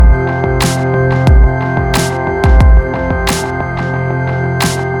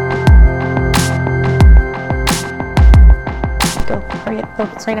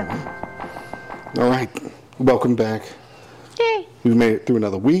It's right now. All right, welcome back. Yay. We've made it through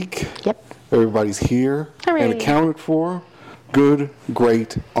another week. Yep. Everybody's here Hooray. and accounted for. Good,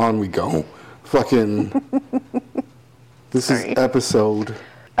 great, on we go. Fucking. This Sorry. is episode.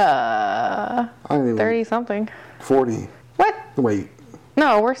 I don't even. 30 something. 40. What? Wait.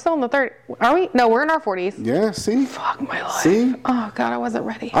 No, we're still in the 30. Are we? No, we're in our 40s. Yeah, see? Fuck my life. See? Oh God, I wasn't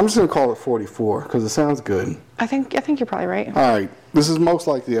ready. I'm just going to call it 44 because it sounds good. I think you're probably right. All right, this is most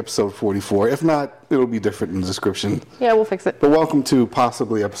likely episode 44. If not, it'll be different in the description. Yeah, we'll fix it. But welcome to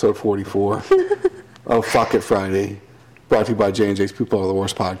possibly episode 44 of Fuck It Friday, brought to you by J&J's People Are the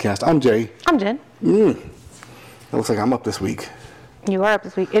Worst podcast. I'm Jay. I'm Jen. It looks like I'm up this week. You are up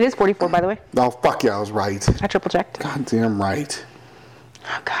this week. It is 44, by the way. Oh, fuck yeah, I was right. I triple checked. Goddamn right.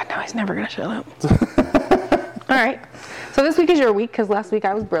 Oh God, no, he's never gonna shut up. All right. So this week is your week because last week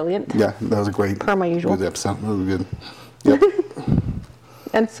I was brilliant Yeah, that was a great. Per my usual. Good episode. That was good. Yep.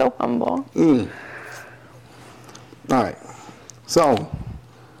 and so humble. All right. So,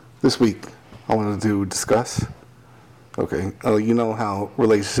 this week, I wanted to discuss. Okay. You know how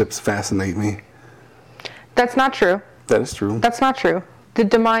relationships fascinate me. That's not true. That is true. That's not true. The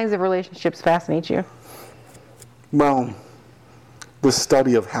demise of relationships fascinates you. Well, the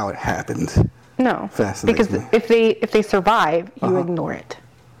study of how it happened. No. Fascinates because me. if they survive, you ignore it.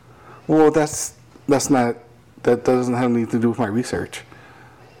 Well, that's not. That doesn't have anything to do with my research.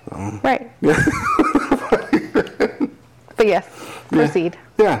 Right. Yeah. But yes, proceed.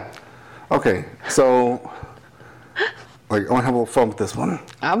 Yeah. Okay. So, I want to have a little fun with this one.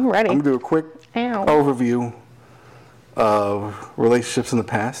 I'm ready. I'm gonna do a quick Ow. overview of relationships in the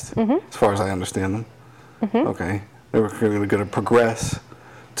past, as far as I understand them. Okay. Then we're going to progress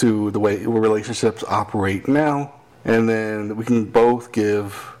to the way relationships operate now, and then we can both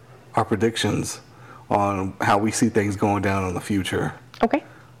give our predictions on how we see things going down in the future. Okay.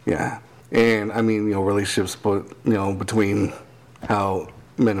 Yeah. And I mean, relationships, but between how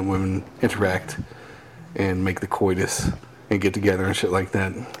men and women interact and make the coitus and get together and shit like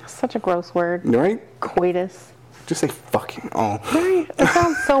that. Such a gross word. Right? Coitus. Just say fucking. Oh. Right. It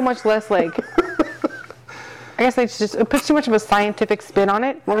sounds so much less like. I guess it puts too much of a scientific spin on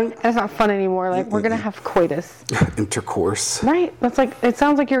it. Right. And it's not fun anymore. Like, we're going to have coitus. Intercourse. Right? That's like, it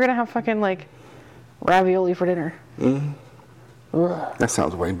sounds like you're going to have fucking, like, ravioli for dinner. That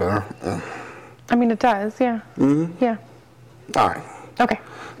sounds way better. I mean, it does, yeah. Yeah. All right. Okay.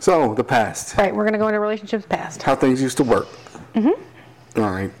 So, the past. Right, we're going to go into relationships past. How things used to work. All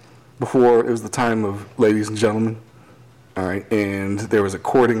right. Before, it was the time of ladies and gentlemen. All right. And there was a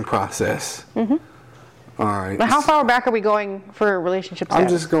courting process. All right. But how far back are we going for relationships? I'm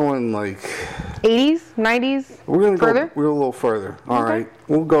just going like 80s, 90s. we're gonna further? go. We're a little further. All Okay. right.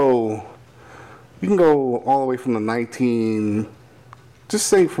 We'll go. You can go all the way from the just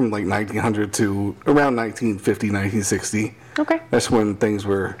say from like 1900 to around 1950, 1960. Okay. That's when things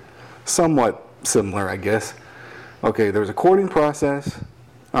were somewhat similar, I guess. Okay. There was a courting process.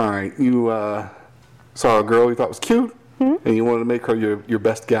 All right. You saw a girl you thought was cute, and you wanted to make her your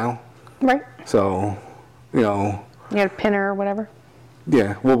best gal. Right. So, You had a pinner or whatever.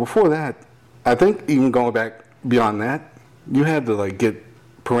 yeah. Well, before that, I think even going back beyond that, you had to like get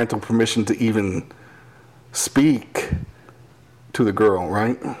parental permission to even speak to the girl,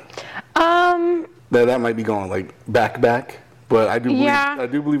 right? That might be going like back, but I do believe, Yeah. I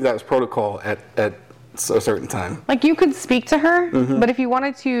do believe that was protocol at a certain time. Like, you could speak to her, but if you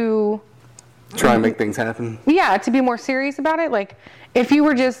wanted to, Try and make things happen. yeah, to be more serious about it, like, if you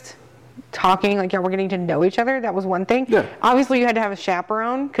were just talking, like, yeah, we're getting to know each other, that was one thing. Yeah. Obviously, you had to have a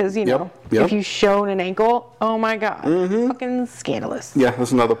chaperone, because, Yep. if you showed an ankle, oh my God, fucking scandalous. Yeah,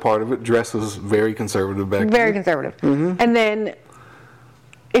 that's another part of it. Dress was very conservative back Very then. conservative. And then,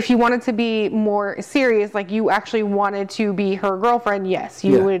 if you wanted to be more serious, like, you actually wanted to be her girlfriend, yes,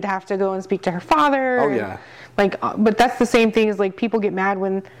 you Yeah. would have to go and speak to her father. Oh, and, yeah. Like, but that's the same thing as, like, people get mad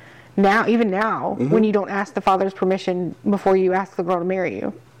when now, when you don't ask the father's permission before you ask the girl to marry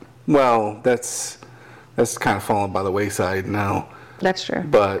you. Well, that's kind of fallen by the wayside now. That's true.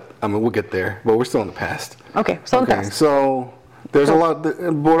 But I mean, we'll get there. But we're still in the past. Okay, so in the Okay, past. so there's a lot. But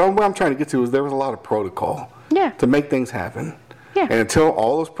what I'm trying to get to is there was a lot of protocol. Yeah. To make things happen. Yeah. And until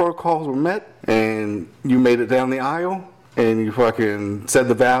all those protocols were met, and you made it down the aisle, and you fucking said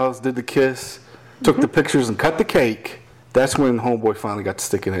the vows, did the kiss, took the pictures, and cut the cake, that's when homeboy finally got to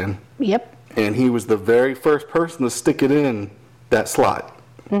stick it in. Yep. And he was the very first person to stick it in that slot.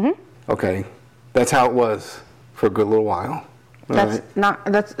 Okay, that's how it was for a good little while. All right?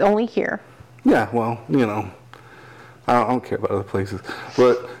 That's only here. Yeah, well, I don't care about other places,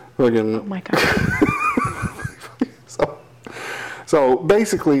 but Oh my God. So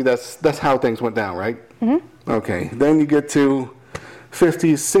basically, that's how things went down, right? Mm-hmm. Okay. Then you get to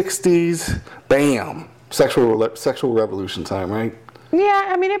 50s, 60s, bam, sexual revolution time, right? Yeah,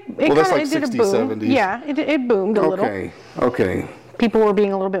 I mean, it kind of like did 60s, a boom. 70s. Yeah, it boomed a little. Okay. People were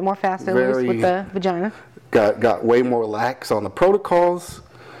being a little bit more fast and loose with the vagina. Got way more lax on the protocols.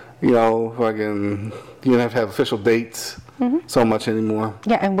 You know, fucking, you don't have to have official dates so much anymore.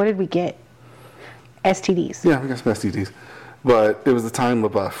 Yeah, and what did we get? STDs. Yeah, we got some STDs. But it was the time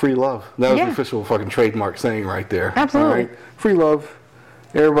of free love. That was the official fucking trademark saying right there. Absolutely. All right? Free love.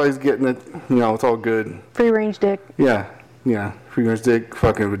 Everybody's getting it. You know, it's all good. Free range dick. Yeah. Free range dick,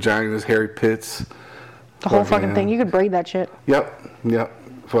 fucking vaginas, hairy pits. The whole fucking thing. You could braid that shit. Yep.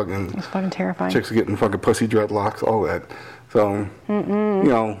 Fucking. It's fucking terrifying. Chicks are getting fucking pussy dreadlocks, all that. So, you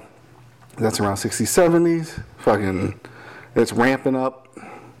know, that's around 60s, 70s. Fucking, it's ramping up.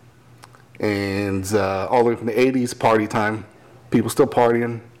 And all the way from the 80s, party time. People still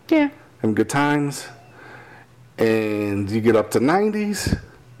partying. Yeah. Having good times. And you get up to 90s,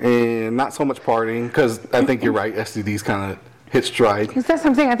 and not so much partying, because I think you're right, STDs kind of hit stride. That's what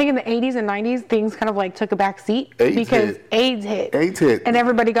I'm saying. I think in the 80s and 90s, things kind of like took a back seat. AIDS hit. And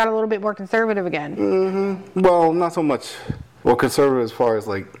everybody got a little bit more conservative again. Mm-hmm. Well, not so much. Well, conservative as far as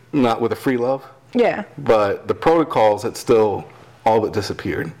like not with a free love. Yeah. But the protocols had still all but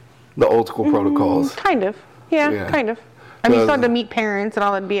disappeared. The old school protocols. Kind of. Yeah, kind of. I mean, you started to meet parents and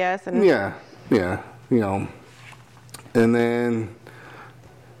all that BS. And yeah. You know. And then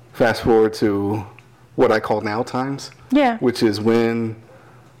fast forward to what I call now times. Yeah. Which is when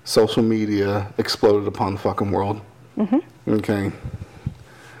social media exploded upon the fucking world. Mm-hmm. Okay.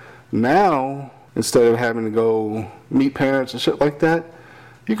 Now, instead of having to go meet parents and shit like that,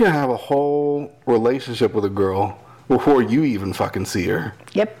 you can have a whole relationship with a girl before you even fucking see her.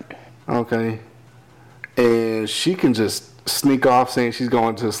 Yep. Okay. And she can just sneak off saying she's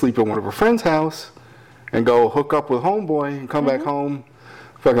going to sleep at one of her friend's house and go hook up with homeboy and come back home.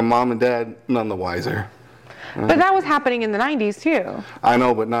 Fucking mom and dad, none the wiser. But that was happening in the 90s too. I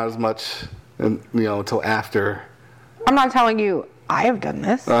know, but not as much, until after. I'm not telling you I have done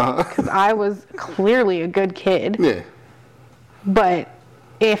this, because I was clearly a good kid. Yeah. But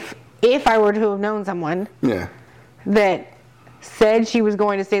if I were to have known someone that said she was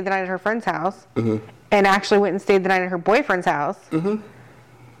going to stay the night at her friend's house and actually went and stayed the night at her boyfriend's house,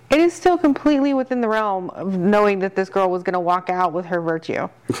 it is still completely within the realm of knowing that this girl was going to walk out with her virtue.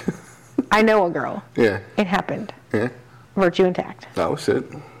 I know a girl. Yeah. It happened. Yeah. Virtue intact. Oh, shit.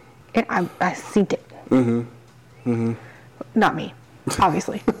 And I seen it. Not me,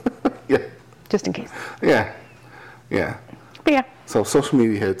 obviously. Yeah. Just in case. Yeah. But yeah. So social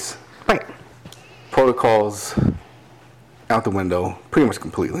media hits. Right. Protocols out the window, pretty much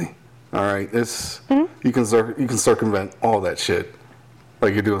completely. All right. It's you can circumvent all that shit,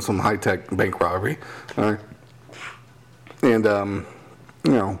 like you're doing some high tech bank robbery. All right. And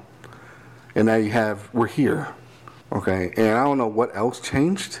and now we're here. Okay. And I don't know what else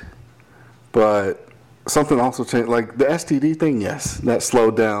changed, but something also changed. Like the STD thing, yes, that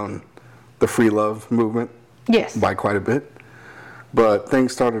slowed down the free love movement. Yes. By quite a bit. But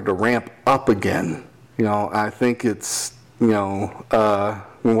things started to ramp up again. I think it's,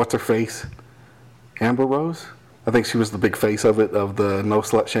 what's her face? Amber Rose? I think she was the big face of it, of the no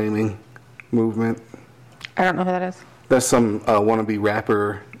slut shaming movement. I don't know who that is. That's some wannabe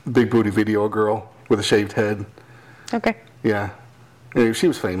rapper, big booty video girl with a shaved head. Okay. Yeah. And she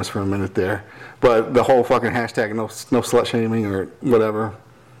was famous for a minute there. But the whole fucking hashtag no slut shaming or whatever,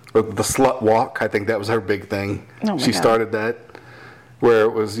 or the slut walk, I think that was her big thing. Oh my she God. started that, where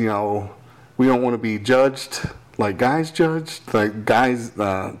it was, we don't want to be judged like guys judged, like guys,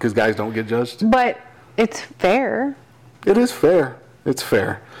 because guys don't get judged. But it's fair. It is fair. It's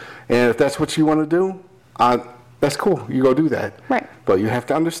fair. And if that's what you want to do, that's cool. You go do that. Right. But you have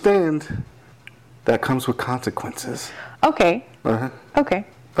to understand that comes with consequences. Okay. Uh-huh. Okay.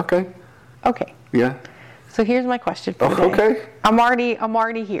 Okay. Yeah. So here's my question for today. Okay. I'm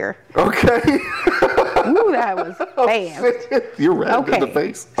already here. Okay. Ooh, that was fast. You're red Okay. in the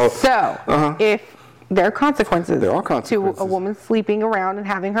face. So, if there are consequences, There are consequences. to a woman sleeping around and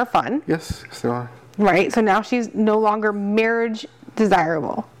having her fun, Yes, there are. right? So now she's no longer marriage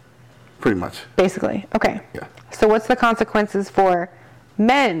desirable, Pretty much. basically. Okay. Yeah. So what's the consequences for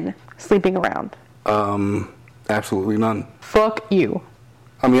men sleeping around? Absolutely none. Fuck you.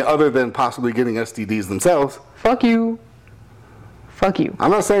 I mean, other than possibly getting STDs themselves. Fuck you. Fuck you.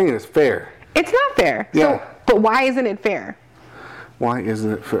 I'm not saying it's fair. It's not fair. Yeah. So, but why isn't it fair? Why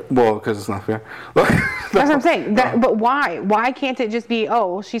isn't it fair? Well, because it's not fair. That's what I'm saying. But why? Why can't it just be,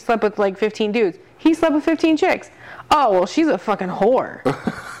 oh, she slept with like 15 dudes. He slept with 15 chicks. Oh, well, she's a fucking whore.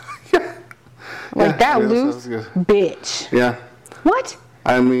 Like that loose bitch. Yeah. What?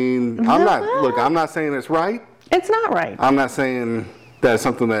 I mean, I'm not saying it's right. It's not right. I'm not saying that's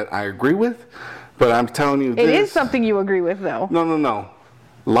something that I agree with, but I'm telling you It is something you agree with, though. No.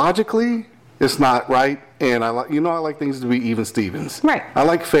 Logically, it's not right, and I like things to be even Stevens. Right. I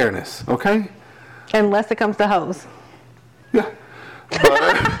like fairness, okay? Unless it comes to hoes. Yeah.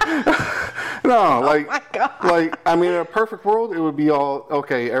 But, no, like, oh my God. I mean, in a perfect world, it would be all,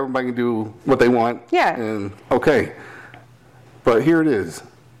 okay, everybody can do what they want. Yeah. And, okay. But here it is.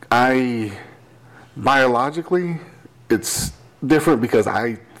 Biologically, it's different because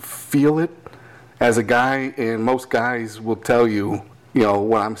I feel it as a guy, and most guys will tell you,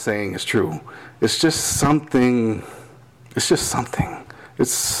 what I'm saying is true. It's just something.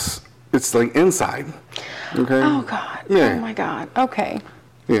 It's like inside. Okay. Oh God. Yeah. Oh my God. Okay.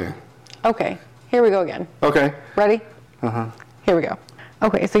 Yeah. Okay. Here we go again. Okay. Ready? Uh-huh. Here we go.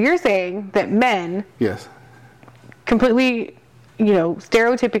 Okay, so you're saying that men Yes. completely,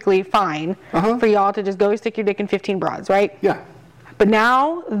 stereotypically fine for y'all to just go stick your dick in 15 broads, right? Yeah. But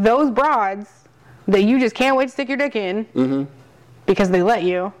now those broads that you just can't wait to stick your dick in because they let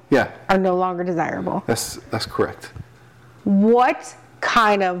you are no longer desirable. That's correct. What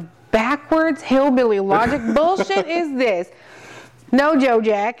kind of backwards hillbilly logic bullshit is this? No, Joe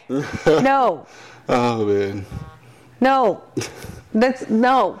Jack. No. Oh, man. No.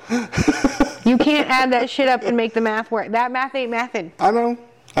 No. You can't add that shit up and make the math work. That math ain't mathin'. I know.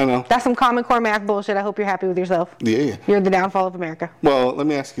 That's some Common Core math bullshit. I hope you're happy with yourself. Yeah. You're the downfall of America. Well, let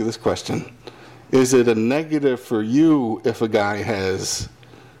me ask you this question. Is it a negative for you if a guy has,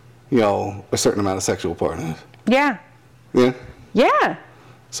 a certain amount of sexual partners? Yeah. Yeah? Yeah.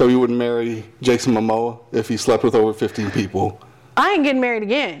 So you wouldn't marry Jason Momoa if he slept with over 15 people? I ain't getting married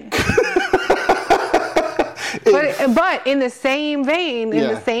again. But in the same vein, in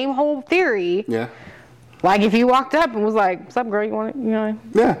the same whole theory, like if you walked up and was like, "What's up, girl? You want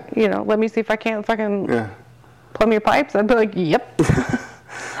to, let me see if I can't fucking plumb your pipes," I'd be like, "Yep."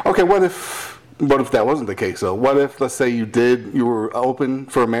 Okay, what if that wasn't the case though? What if, let's say you were open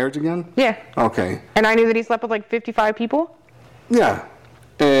for a marriage again? Yeah. Okay. And I knew that he slept with like 55 people? Yeah.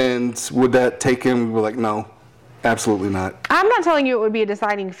 And would that take him, we're like, no, absolutely not. I'm not telling you it would be a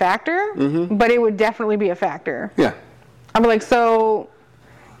deciding factor, but it would definitely be a factor. Yeah. I'm like, so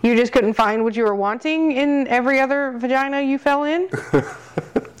you just couldn't find what you were wanting in every other vagina you fell in?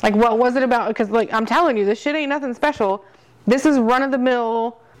 Like, what was it about? Because, like, I'm telling you, this shit ain't nothing special. This is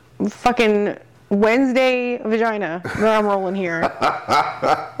run-of-the-mill fucking Wednesday vagina that I'm rolling here.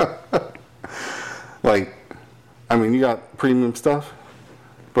 Like, I mean, you got premium stuff,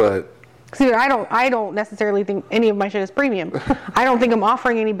 but... See, I don't necessarily think any of my shit is premium. I don't think I'm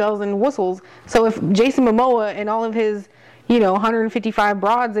offering any bells and whistles. So if Jason Momoa and all of his, 155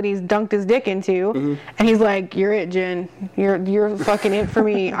 broads that he's dunked his dick into, and he's like, "You're it, Jen. You're fucking it for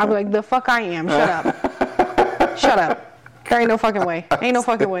me." I'm like, "The fuck I am. Shut up. Shut up. There ain't no fucking way. Ain't no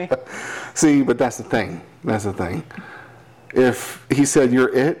fucking way." See, but that's the thing. If he said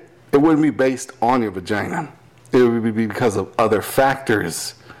you're it wouldn't be based on your vagina. It would be because of other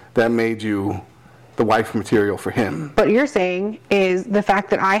factors that made you the wife material for him. What you're saying is the fact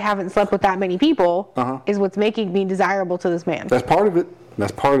that I haven't slept with that many people is what's making me desirable to this man. That's part of it.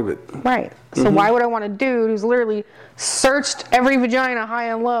 Right. So why would I want a dude who's literally searched every vagina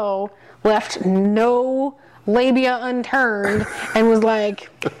high and low, left no labia unturned, and was like,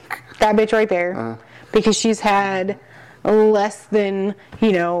 that bitch right there, because she's had less than,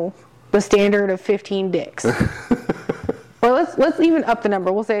 the standard of 15 dicks. Or let's even up the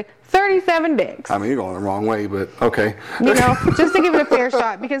number. We'll say 37 dicks. I mean, you're going the wrong way, but okay. Just to give it a fair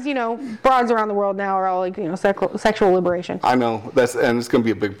shot, because broads around the world now are all like sexual liberation. I know and it's going to be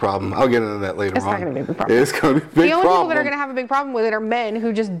a big problem. I'll get into that later on. It's not going to be a big problem. It's going to be a big problem. The only people that are going to have a big problem with it are men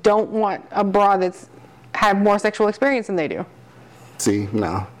who just don't want a broad that's had more sexual experience than they do. See,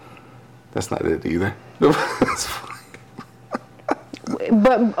 no, that's not it either.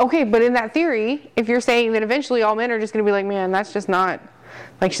 But in that theory, if you're saying that eventually all men are just going to be like, man, that's just not,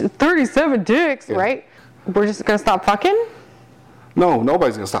 like 37 dicks, right? We're just going to stop fucking? No,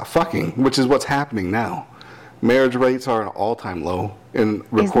 nobody's going to stop fucking, which is what's happening now. Marriage rates are an all-time low in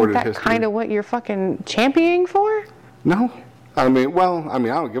recorded history. Isn't that kind of what you're fucking championing for? No. I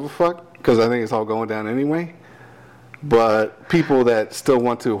don't give a fuck, because I think it's all going down anyway. But people that still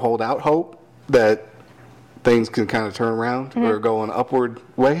want to hold out hope that things can kind of turn around or go an upward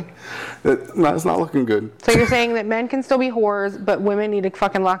way, it's not looking good. So you're saying that men can still be whores, but women need to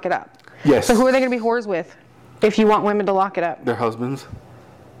fucking lock it up? Yes. So who are they going to be whores with if you want women to lock it up? Their husbands.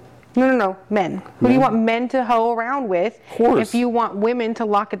 No. Men. Who do you want men to hoe around with? Whores. If you want women to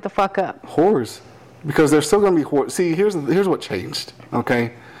lock it the fuck up. Whores. Because they're still going to be whores. See, here's what changed,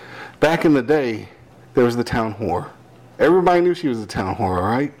 okay? Back in the day, there was the town whore. Everybody knew she was a town whore, all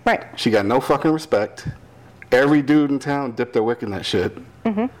right? Right. She got no fucking respect. Every dude in town dipped their wick in that shit.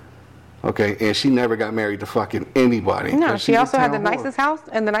 Mm-hmm. Okay, and she never got married to fucking anybody. No, she also had the nicest house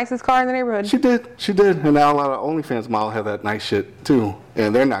and the nicest car in the neighborhood. She did. And now a lot of OnlyFans models have that nice shit too,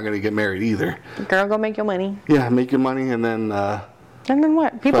 and they're not going to get married either. Girl, go make your money. Yeah, make your money, and then. And then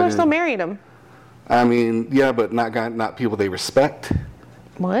what? People are still marrying them. I mean, yeah, but not people they respect.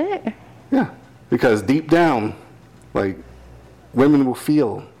 What? Yeah, because deep down, like, women will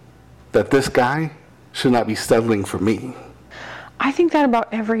feel that this guy should not be settling for me. I think that about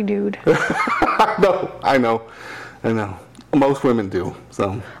every dude. I know. Most women do.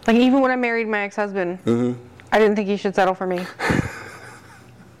 So. Like, even when I married my ex-husband, I didn't think he should settle for me.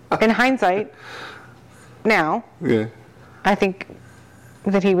 In hindsight, now, yeah, I think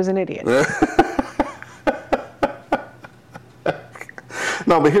that he was an idiot.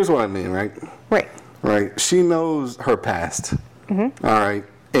 No, but here's what I mean, right? Right. She knows her past. Mm-hmm. All right.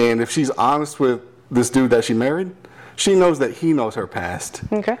 And if she's honest with this dude that she married, she knows that he knows her past.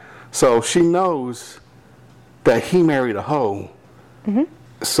 Okay. So she knows that he married a hoe. Mm-hmm.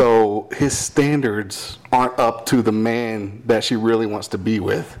 So his standards aren't up to the man that she really wants to be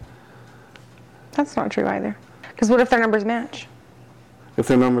with. That's not true either. Because what if their numbers match? If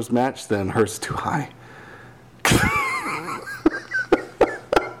their numbers match, then hers is too high.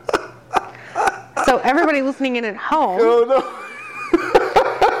 So everybody listening in at home. Oh, no.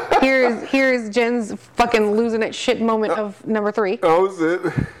 Here's Jen's fucking losing it shit moment of number 3. Oh, is it?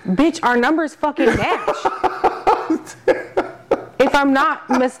 Bitch, our numbers fucking match. If I'm not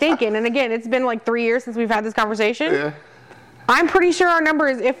mistaken, and again, it's been like 3 years since we've had this conversation. Yeah. I'm pretty sure our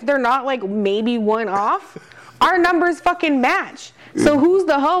numbers, if they're not like maybe one off, our numbers fucking match. So who's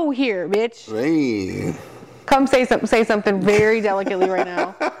the hoe here, bitch? Man. Come say something very delicately right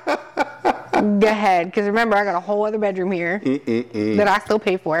now. Go ahead, because remember, I got a whole other bedroom here that I still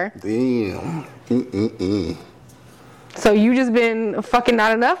pay for. Damn. So you just been fucking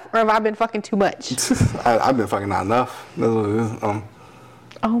not enough, or have I been fucking too much? I've been fucking not enough. That's what it is.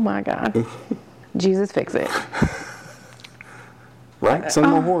 Oh my God. Jesus, fix it. Right?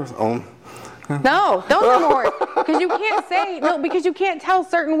 Some more whores. No, don't say more. Because you can't say, because you can't tell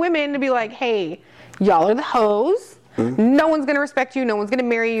certain women to be like, hey, y'all are the hoes. Mm-hmm. No one's going to respect you. No one's going to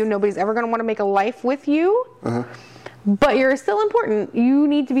marry you. Nobody's ever going to want to make a life with you. Uh-huh. But you're still important. You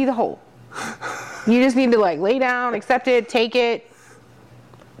need to be the hoe. You just need to like lay down, accept it, take it.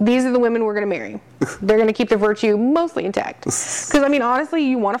 These are the women we're going to marry. They're going to keep their virtue mostly intact. Because, I mean, honestly,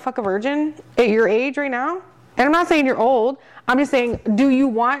 you want to fuck a virgin at your age right now? And I'm not saying you're old. I'm just saying, do you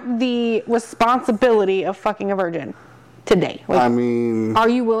want the responsibility of fucking a virgin today? Like, I mean, are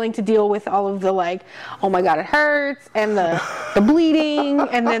you willing to deal with all of the like, oh my God, it hurts, and the bleeding,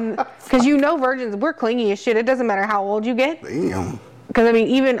 and then, because virgins, we're clingy as shit. It doesn't matter how old you get. Damn. Because I mean,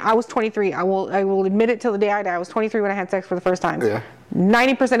 even I was 23. I will admit it till the day I die. I was 23 when I had sex for the first time. Yeah.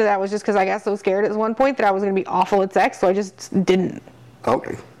 90% of that was just because I got so scared at one point that I was going to be awful at sex, so I just didn't.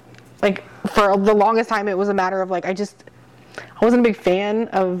 Okay. Like, for the longest time, it was a matter of like, I wasn't a big fan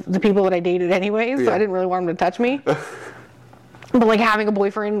of the people that I dated anyways, so I didn't really want them to touch me. But like, having a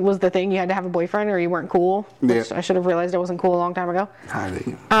boyfriend was the thing. You had to have a boyfriend or you weren't cool, which I should have realized I wasn't cool a long time ago.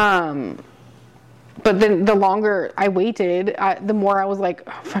 But then the longer I waited, the more I was like,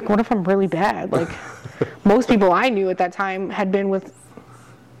 oh, fuck, what if I'm really bad? Like, most people I knew at that time had been with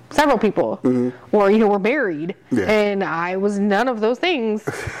several people, or were married, and I was none of those things.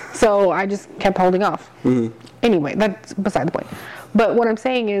 So I just kept holding off. Anyway, that's beside the point. But what I'm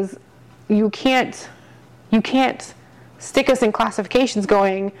saying is, you can't stick us in classifications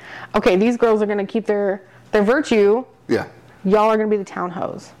going, okay, these girls are going to keep their virtue. Yeah. Y'all are going to be the town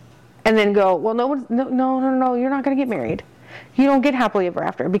hoes. And then go, well, no, you're not going to get married. You don't get happily ever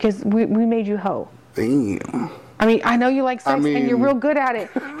after because we made you hoe. Damn. I mean, I know you like sex and you're real good at it.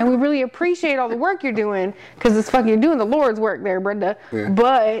 And we really appreciate all the work you're doing because you're doing the Lord's work there, Brenda. Yeah.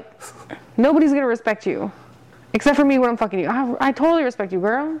 But nobody's going to respect you. Except for me when I'm fucking you. I totally respect you,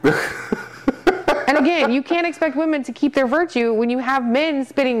 girl. And again, you can't expect women to keep their virtue when you have men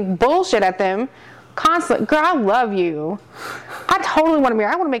spitting bullshit at them constantly. Girl, I love you. I totally want to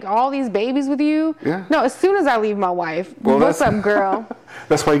marry. I want to make all these babies with you. Yeah. No, as soon as I leave my wife, what's up, girl?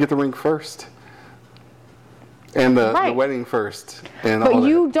 That's why you get the ring first. And the wedding first. And but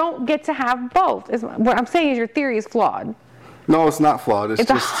you don't get to have both. What I'm saying is your theory is flawed. No, it's not flawed. It's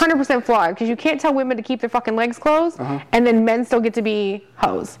 100% flawed because you can't tell women to keep their fucking legs closed and then men still get to be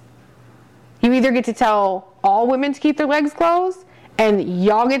hoes. You either get to tell all women to keep their legs closed, and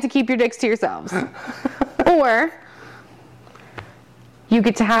y'all get to keep your dicks to yourselves. Or you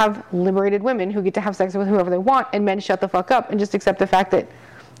get to have liberated women who get to have sex with whoever they want, and men shut the fuck up and just accept the fact that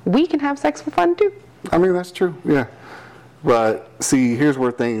we can have sex for fun too. I mean, that's true, yeah. But see, here's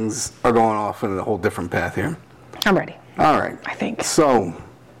where things are going off in a whole different path here. I'm ready. All right. I think. So,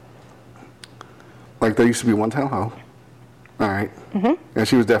 like, there used to be one time hoe. All right. Mm-hmm. And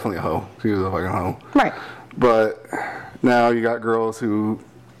she was definitely a hoe. She was a fucking hoe. Right. But now you got girls who,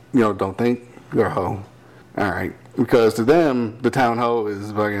 don't think they're a hoe. All right. Because to them, the town hoe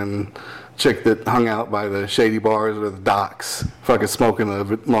is fucking chick that hung out by the shady bars or the docks, fucking smoking a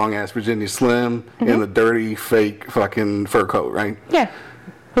long-ass Virginia Slim in the dirty, fake fucking fur coat, right? Yeah.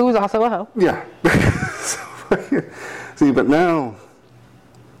 Who was also a hoe. Yeah. See, but now,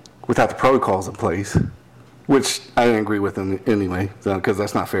 without the protocols in place, which I didn't agree with them anyway, because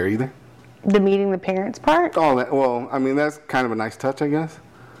that's not fair either. The meeting the parents part? Oh, well, I mean, that's kind of a nice touch, I guess.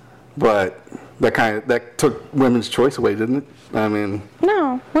 But that took women's choice away, didn't it? I mean...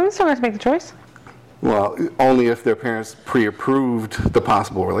 No, women still have to make the choice. Well, only if their parents pre-approved the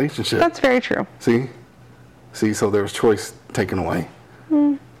possible relationship. That's very true. See, so there was choice taken away.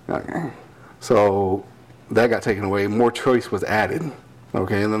 Okay. So that got taken away. More choice was added.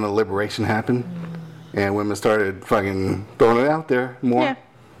 Okay, and then the liberation happened, and women started fucking throwing it out there more. Yeah.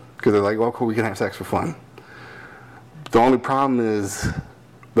 Because they're like, well, cool, we can have sex for fun. The only problem is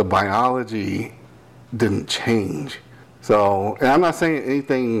the biology didn't change. So, and I'm not saying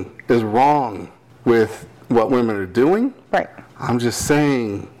anything is wrong with what women are doing. Right. I'm just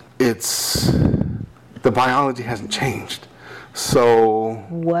saying the biology hasn't changed. So.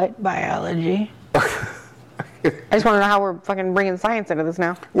 What biology? I just want to know how we're fucking bringing science into this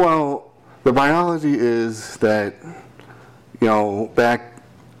now. Well, the biology is that, back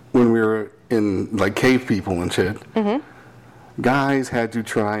when we were in, like, cave people and shit, guys had to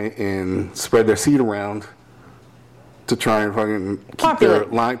try and spread their seed around to try and fucking keep their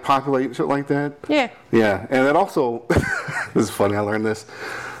line, populate and shit like that. Yeah. Yeah, and it also, this is funny, I learned this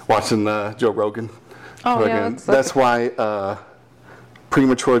watching Joe Rogan. Oh, yeah. That's why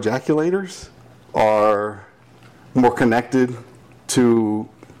premature ejaculators are more connected to,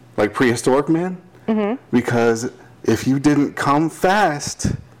 like, prehistoric men. Because if you didn't come fast,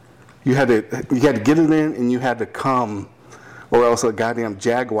 you had to get it in and you had to come, or else a goddamn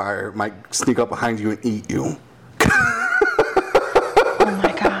jaguar might sneak up behind you and eat you. Oh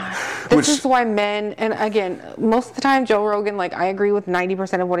my god. This is why men, and again, most of the time Joe Rogan, like, I agree with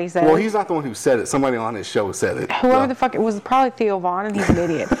 90% of what he said. Well, he's not the one who said it. Somebody on his show said it. Whoever the fuck, it was probably Theo Vaughn, and he's an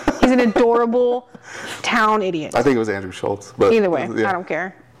idiot. He's an adorable town idiot. I think it was Andrew Schultz. But either way, I don't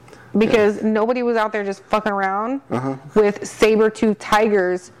care. Because nobody was out there just fucking around with saber-toothed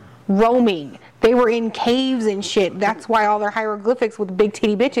tigers roaming. They were in caves and shit. That's why all their hieroglyphics with big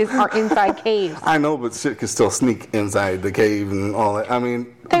titty bitches are inside caves. I know, but shit could still sneak inside the cave and all that. I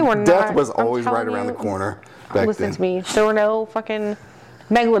mean, they were death was always right around the corner back listen then. To me. There were no fucking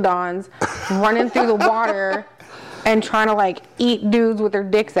megalodons running through the water and trying to, like, eat dudes with their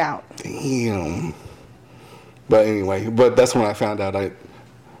dicks out. Damn. But anyway, that's when I found out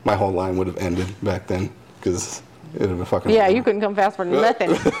my whole line would have ended back then, because it would have been fucking... Yeah, you couldn't come fast for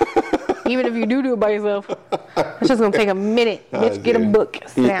nothing. Even if you do it by yourself. It's just going to take a minute. Bitch, get a book.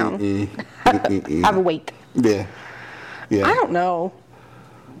 Sit down. Have a wait. Yeah. I don't know.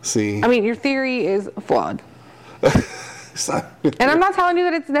 See. I mean, your theory is flawed. And I'm not telling you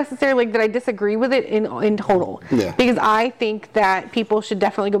that it's necessarily like that I disagree with it in total. Yeah. Because I think that people should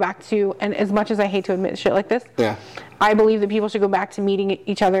definitely go back to, and as much as I hate to admit shit like this, I believe that people should go back to meeting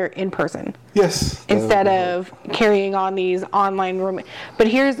each other in person. Yes. Instead of carrying on these online But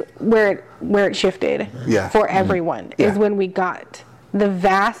here's where it shifted for everyone is when we got the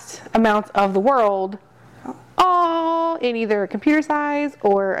vast amounts of the world all in either a computer size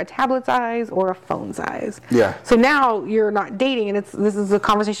or a tablet size or a phone size. Yeah. So now you're not dating, and this is a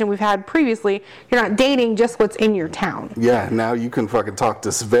conversation we've had previously. You're not dating just what's in your town. Yeah. Now you can fucking talk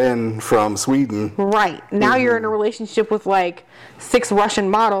to Sven from Sweden. Right. Now you're in a relationship with like 6 Russian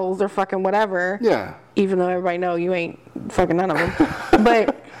models or fucking whatever. Yeah. Even though everybody know you ain't fucking none of them.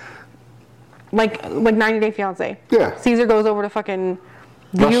 But like 90 Day Fiance. Yeah. Caesar goes over to fucking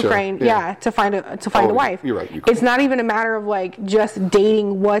Russia, Ukraine, to find a wife. You're right. It's not even a matter of like just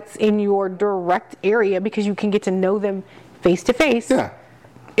dating what's in your direct area, because you can get to know them face to face. Yeah.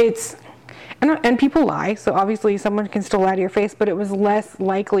 It's and people lie, so obviously someone can still lie to your face, but it was less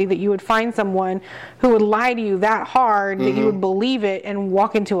likely that you would find someone who would lie to you that hard that you would believe it and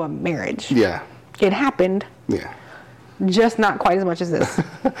walk into a marriage. Yeah. It happened. Yeah. just not quite as much as this.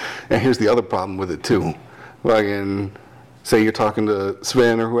 And here's the other problem with it too. Like, say you're talking to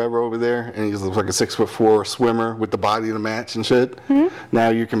Sven or whoever over there, and he looks like a 6'4" swimmer with the body to match and shit. Mm-hmm. Now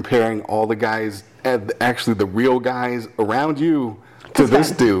you're comparing all the guys, actually the real guys around you, to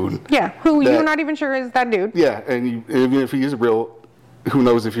this dude. Yeah, who you're not even sure is that dude. Yeah, and even if he is real, who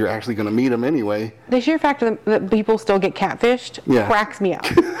knows if you're actually going to meet him anyway. The sheer fact that people still get catfished cracks me up.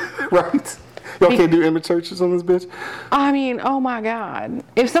 Right. Y'all can't do image searches on this bitch? I mean, oh my God.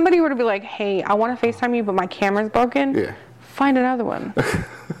 If somebody were to be like, hey, I want to FaceTime you, but my camera's broken, find another one.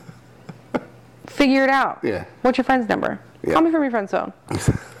 Figure it out. Yeah. What's your friend's number? Yeah. Call me from your friend's phone.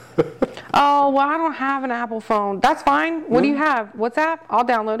 Oh, well, I don't have an Apple phone. That's fine. What do you have? WhatsApp? I'll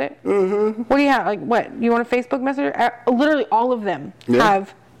download it. Mm-hmm. What do you have? Like, what? You want a Facebook Messenger? Literally all of them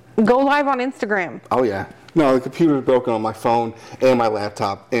have go live on Instagram. Oh, yeah. No, the computer's broken on my phone and my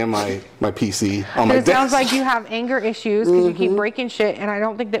laptop and my PC on my desk. It sounds like you have anger issues because you keep breaking shit, and I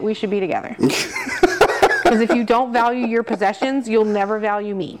don't think that we should be together. Because if you don't value your possessions, you'll never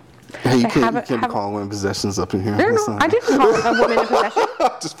value me. Hey, you can't be calling women possessions up in here. No, I didn't call a woman a possession.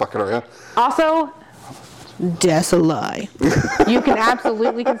 Just fucking around. Also, that's a lie. You can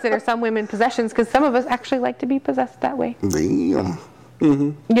absolutely consider some women possessions because some of us actually like to be possessed that way. Damn.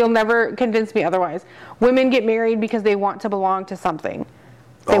 Mm-hmm. You'll never convince me otherwise. Women get married because they want to belong to something.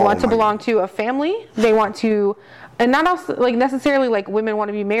 They want to belong to a family. They want to, and not also like necessarily like women want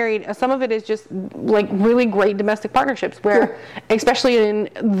to be married. Some of it is just like really great domestic partnerships where, especially in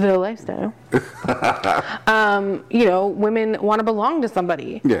the lifestyle, women want to belong to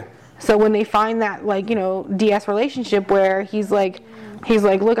somebody. Yeah. So when they find that DS relationship where he's like,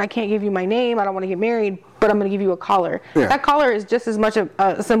 look, I can't give you my name. I don't want to get married, but I'm going to give you a collar. Yeah. That collar is just as much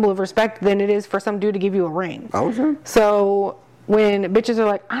a symbol of respect than it is for some dude to give you a ring. Oh, sure. So when bitches are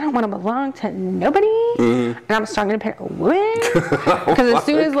like, I don't want to belong to nobody, and I'm a strong independent woman, because as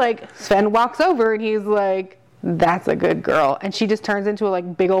soon as Sven walks over and he's like, that's a good girl, and she just turns into a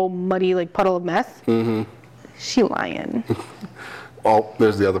big old muddy puddle of mess, she lying. Oh,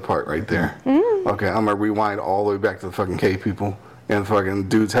 there's the other part right there. Mm-hmm. Okay, I'm going to rewind all the way back to the fucking cave people. And fucking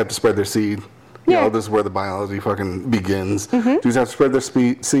dudes have to spread their seed. You know, this is where the biology fucking begins. Mm-hmm. Dudes have to spread their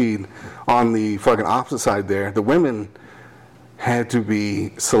seed. On the fucking opposite side there, the women had to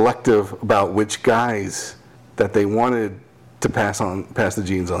be selective about which guys that they wanted to pass the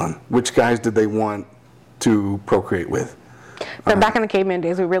genes on. Which guys did they want to procreate with? But back in the caveman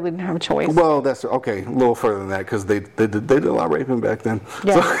days, we really didn't have a choice. Well, that's okay. A little further than that, because they did a lot of raping back then.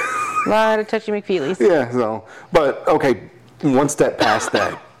 Yeah, so, a lot of touchy McFeelies. Yeah, so, but okay, one step past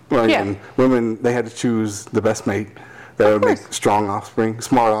that, and women, they had to choose the best mate that would make strong offspring,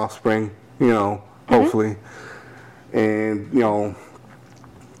 smart offspring, hopefully. And,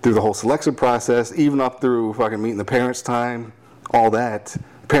 through the whole selection process, even up through fucking meeting the parents' time, all that,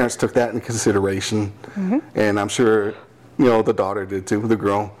 parents took that into consideration. Mm-hmm. And I'm sure, the daughter did too, the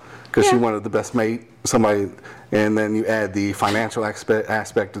girl, because she wanted the best mate, somebody, and then you add the financial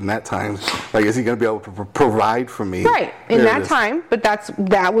aspect in that time. Like, is he going to be able to provide for me? Right, in that time, but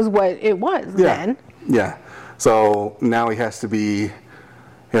that was what it was then. Yeah, so now he has to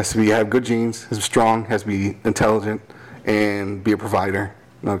have good genes, has to be strong, has to be intelligent, and be a provider.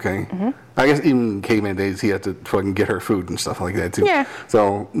 Okay. Mm-hmm. I guess even in caveman days, he had to fucking get her food and stuff like that too. Yeah.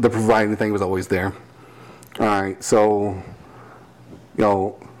 So the providing thing was always there. All right. So,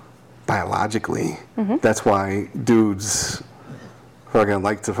 biologically, that's why dudes fucking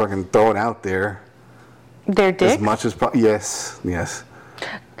like to fucking throw it out there. Their dick? As much as yes.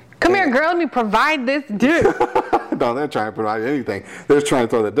 Come here, girl. Let me provide this dick. No, they're trying to provide anything. They're just trying to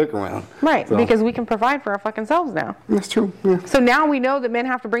throw that dick around. Right, because we can provide for our fucking selves now. That's true. Yeah. So now we know that men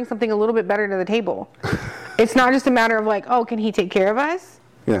have to bring something a little bit better to the table. It's not just a matter of can he take care of us?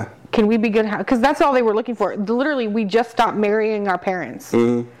 Yeah. Can we be good? Because that's all they were looking for. Literally, we just stopped marrying our parents.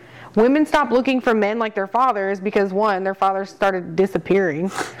 Mm-hmm. Women stopped looking for men like their fathers because, one, their fathers started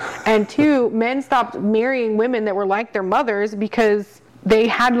disappearing. And two, men stopped marrying women that were like their mothers because they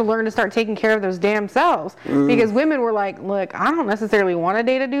had to learn to start taking care of those damn selves. Because women were like, look, I don't necessarily want to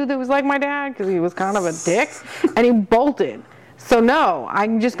date a dude that was like my dad because he was kind of a dick. And he bolted. So no,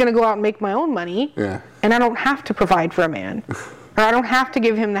 I'm just going to go out and make my own money. Yeah. And I don't have to provide for a man. Or I don't have to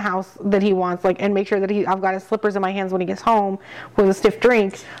give him the house that he wants, and make sure that I've got his slippers in my hands when he gets home with a stiff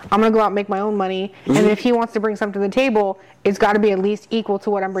drink. I'm going to go out and make my own money. Mm-hmm. And if he wants to bring something to the table, it's got to be at least equal to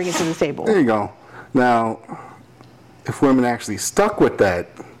what I'm bringing to the table. There you go. Now, if women actually stuck with that.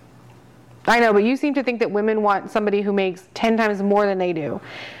 I know, but you seem to think that women want somebody who makes 10 times more than they do.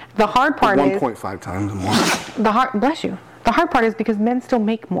 The hard part is 1.5 times more. Bless you. The hard part is because men still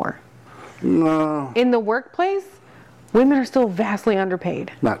make more. No. In the workplace, women are still vastly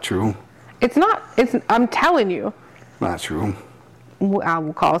underpaid. Not true. It's not. I'm telling you. Not true. I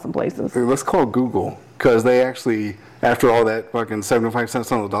will call some places. Let's call Google, because they actually, after all that fucking 75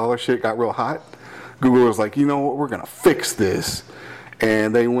 cents on the dollar shit got real hot, Google was like, you know what, we're going to fix this.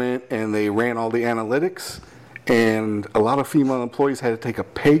 And they went and they ran all the analytics, and a lot of female employees had to take a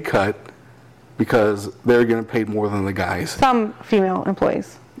pay cut because they're getting paid more than the guys. Some female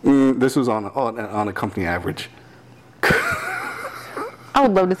employees. This was on a company average. I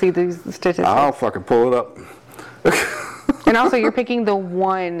would love to see these statistics. I'll fucking pull it up. And also, you're picking the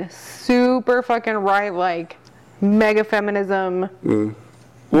one super fucking right, like, mega feminism.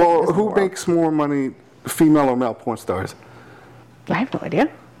 Well, who makes more money, female or male porn stars? I have no idea.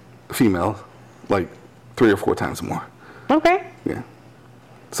 Female, like 3 or 4 times more. Okay. Yeah.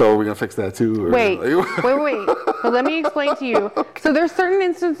 So are we gonna fix that too? Or wait. Well, let me explain to you. So there's certain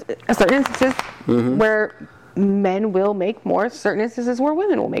instances where men will make more. Certain instances where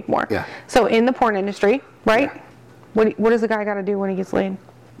women will make more. Yeah. So in the porn industry, right? Yeah. What does the guy got to do when he gets laid?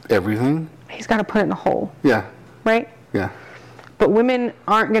 Everything. He's got to put it in a hole. Yeah. Right? Yeah. But women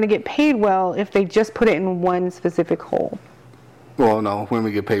aren't going to get paid well if they just put it in one specific hole. Well, no,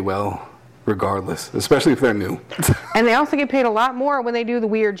 women get paid well regardless, especially if they're new. And they also get paid a lot more when they do the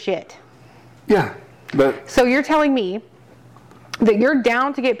weird shit. Yeah. But so you're telling me that you're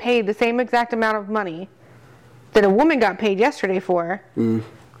down to get paid the same exact amount of money that a woman got paid yesterday for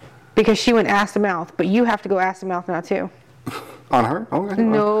because she went ass to mouth, but you have to go ass to mouth now too. On her? Okay.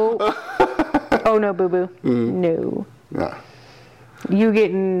 No. Oh no, boo-boo. No. Yeah. You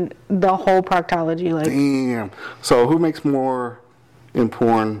getting the whole proctology, like. Damn. So who makes more in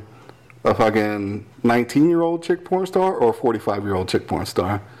porn, a fucking 19-year-old chick porn star or a 45-year-old chick porn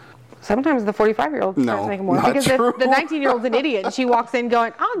star? Sometimes the 45-year-old starts making more. Because the 19-year-old's an idiot and she walks in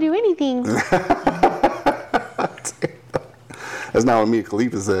going, I'll do anything. That's not what Mia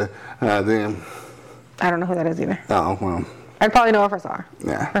Khalifa said. Damn. I don't know who that is either. Oh, well. I'd probably know if I saw her.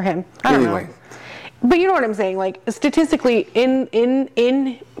 Yeah. Or him. I don't know. But you know what I'm saying? Like, statistically,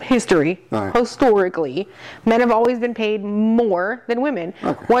 in history, historically, men have always been paid more than women.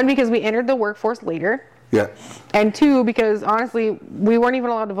 Okay. 1, because we entered the workforce later. Yeah. And 2, because honestly, we weren't even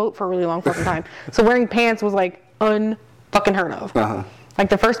allowed to vote for a really long fucking time. So wearing pants was like unfucking heard of. Uh-huh. Like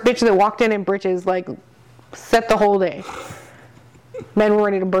the first bitch that walked in britches, like, set the whole day. Men were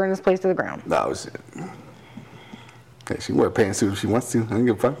ready to burn this place to the ground. That was it. Hey, she wear pantsuit if she wants to. I don't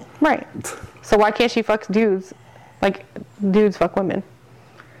give a fuck. Right. So why can't she fuck dudes? Like, dudes fuck women.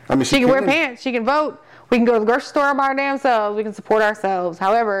 I mean, she can wear pants. She can vote. We can go to the grocery store by our damn selves. We can support ourselves.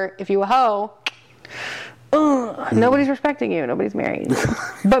 However, if you a hoe, nobody's respecting you. Nobody's marrying you.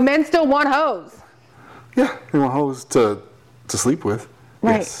 But men still want hoes. Yeah, they want hoes to sleep with.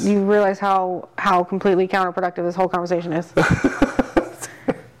 Right. Yes. You realize how completely counterproductive this whole conversation is.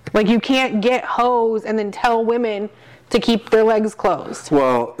 Like, you can't get hoes and then tell women to keep their legs closed.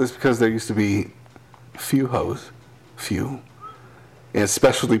 Well, it's because there used to be few hoes. Few. And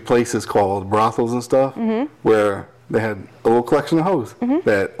specialty places called brothels and stuff, where they had a little collection of hoes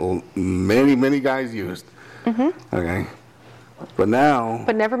that many, many guys used. Okay. But now...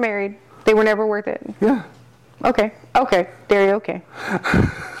 But never married. They were never worth it. Yeah. Okay. Derry, okay.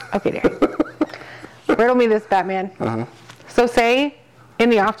 Okay, Derry. Riddle me this, Batman. So say, in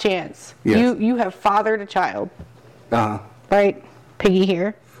the off chance, you have fathered a child. Right? Piggy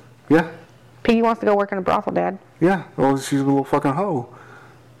here. Yeah. Piggy wants to go work in a brothel, Dad. Yeah. Well, she's a little fucking hoe.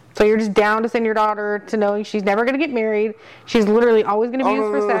 So you're just down to send your daughter to knowing she's never going to get married. She's literally always going to be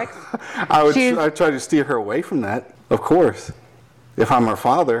used for sex. I try to steer her away from that, of course. If I'm her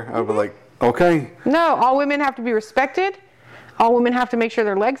father, I'd be like, okay. No, all women have to be respected. All women have to make sure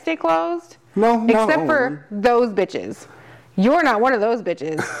their legs stay closed. No, except for those bitches. You're not one of those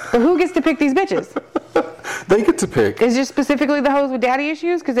bitches. But who gets to pick these bitches? They get to pick. Is it specifically the hoes with daddy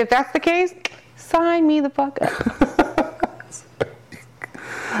issues? Because if that's the case, sign me the fuck up.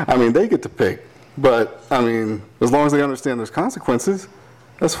 I mean, they get to pick. But, I mean, as long as they understand there's consequences,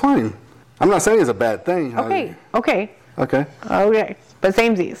 that's fine. I'm not saying it's a bad thing. Okay. But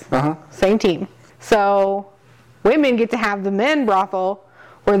samesies. Same team. So, women get to have the men brothel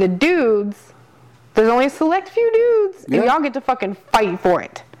where the dudes, there's only a select few dudes, and y'all get to fucking fight for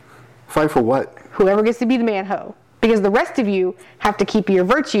it. Fight for what? Whoever gets to be the man hoe. Because the rest of you have to keep your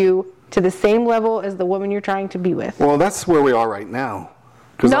virtue to the same level as the woman you're trying to be with. Well, that's where we are right now.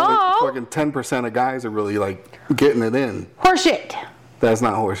 Because only fucking 10% of guys are really, like, getting it in. Horseshit. That's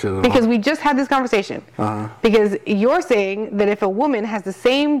not horseshit at all. Because we just had this conversation. Because you're saying that if a woman has the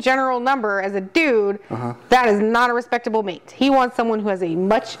same general number as a dude, that is not a respectable mate. He wants someone who has a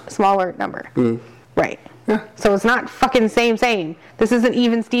much smaller number. Right. Yeah. So it's not fucking same. This isn't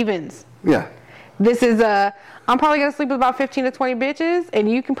even Stevens. Yeah. This is I'm probably going to sleep with about 15 to 20 bitches,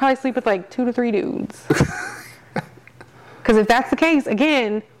 and you can probably sleep with like 2 to 3 dudes. Because if that's the case,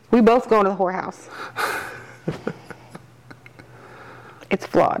 again, we both go into the whorehouse. It's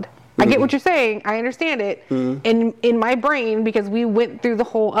flawed. I get what you're saying. I understand it. In my brain, because we went through the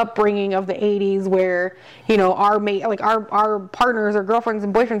whole upbringing of the 80s where, you know, our partners or girlfriends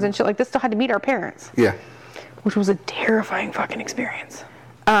and boyfriends and shit like this still had to meet our parents. Yeah. Which was a terrifying fucking experience.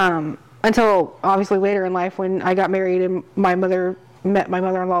 Until obviously later in life when I got married and my mother met my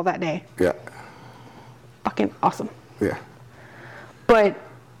mother-in-law that day. Yeah. Fucking awesome. Yeah. But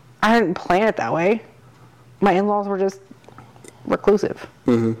I didn't plan it that way. My in-laws were just reclusive.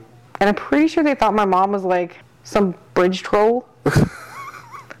 And I'm pretty sure they thought my mom was like some bridge troll.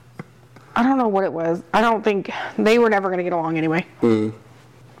 I don't know what it was. I don't think they were never going to get along anyway.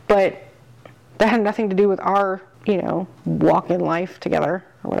 But that had nothing to do with our, you know, walk in life together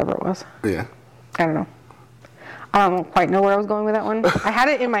or whatever it was. Yeah. I don't know. I don't quite know where I was going with that one. I had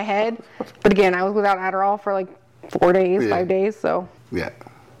it in my head, but again, I was without Adderall for like 4 days, 5 days, so yeah,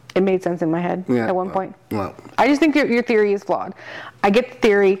 it made sense in my head at one point. Well, I just think your theory is flawed. I get the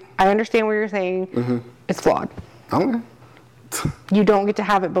theory. I understand what you're saying. It's flawed. Okay. You don't get to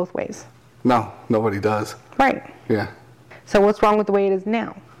have it both ways. No, nobody does. Right. Yeah. So what's wrong with the way it is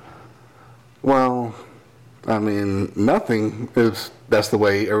now? Well, I mean, nothing is, that's the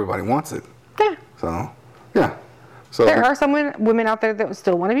way everybody wants it. Yeah. So, yeah. So there are some women out there that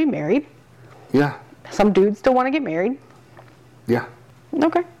still want to be married. Yeah. Some dudes still want to get married. Yeah.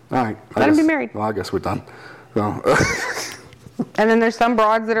 Okay. All right. Let them be married. Well, I guess we're done. So. And then there's some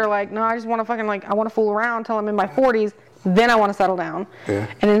broads that are like, no, I just want to fucking I want to fool around until I'm in my 40s. Then I want to settle down. Yeah.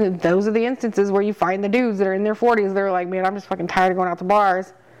 And then those are the instances where you find the dudes that are in their 40s. They're like, man, I'm just fucking tired of going out to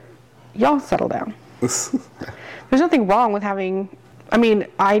bars. Y'all settle down. There's nothing wrong with having, I mean,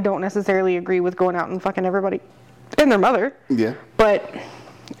 I don't necessarily agree with going out and fucking everybody and their mother. Yeah. But,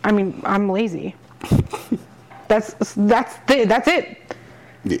 I mean, I'm lazy. That's it.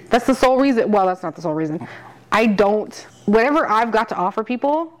 Yeah. That's the sole reason. Well, that's not the sole reason. Whatever I've got to offer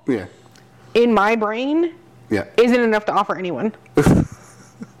people, yeah, in my brain, yeah, isn't enough to offer anyone.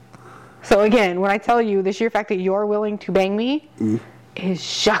 So again, when I tell you the sheer fact that you're willing to bang me is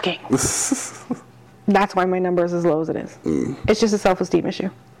shocking. That's why my number is as low as it is. It's just a self-esteem issue.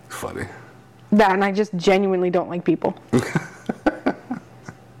 Funny. That, and I just genuinely don't like people.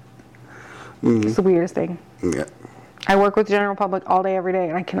 It's the weirdest thing. Yeah. I work with the general public all day, every day,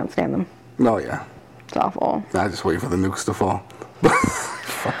 and I cannot stand them. Oh, yeah. It's awful. I just wait for the nukes to fall.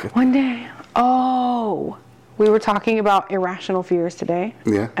 Fuck it. One day. Oh, we were talking about irrational fears today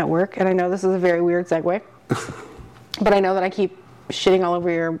at work, and I know this is a very weird segue, but I know that I keep shitting all over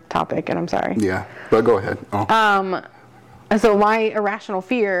your topic, and I'm sorry. Yeah, but go ahead. So my irrational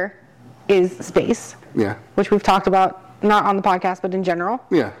fear is space. Yeah. Which we've talked about, not on the podcast, but in general.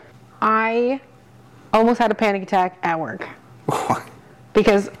 Yeah. I almost had a panic attack at work.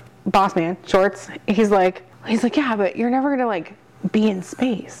 Because boss man, Shorts, he's like, yeah, but you're never gonna like be in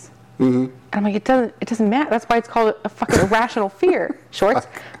space. And I'm like, it doesn't matter. That's why it's called a fucking irrational fear, Shorts.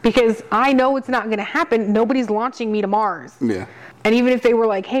 Because I know it's not gonna happen. Nobody's launching me to Mars. Yeah. And even if they were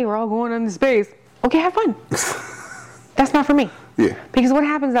like, hey, we're all going into space, okay, have fun. That's not for me. Yeah. Because what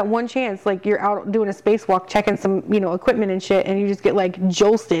happens that one chance, like you're out doing a spacewalk, checking some, equipment and shit, and you just get like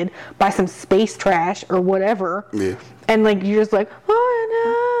jolted by some space trash or whatever. Yeah. And like you're just like,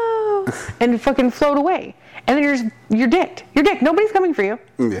 oh no, and fucking float away. And then you're dicked. You're dicked. Nobody's coming for you.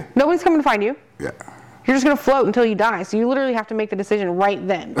 Yeah. Nobody's coming to find you. Yeah. You're just gonna float until you die. So you literally have to make the decision right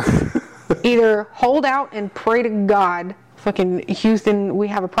then. Either hold out and pray to God, fucking Houston, we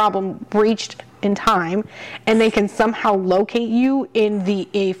have a problem, reached in time, and they can somehow locate you in the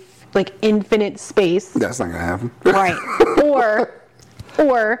infinite space. That's not gonna happen. Right.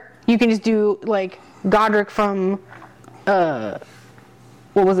 Or you can just do like Godric from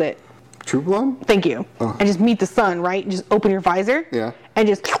what was it? True Blood? Thank you. And just meet the sun, right? And just open your visor. Yeah. And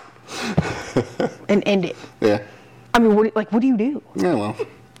just and end it. Yeah. I mean, what do you do? Yeah, well,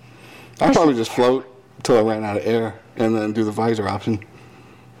 I'd probably just float until I ran out of air and then do the visor option.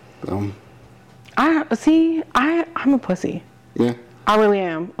 I'm a pussy. Yeah. I really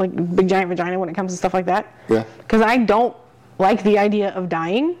am. Like, big giant vagina when it comes to stuff like that. Yeah. Because I don't like the idea of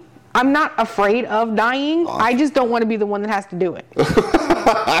dying. I'm not afraid of dying. I just don't want to be the one that has to do it.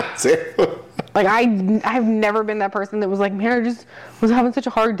 Like, I've never been that person that was like, man, I just was having such a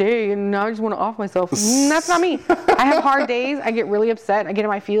hard day and now I just want to off myself. That's not me. I have hard days. I get really upset. I get in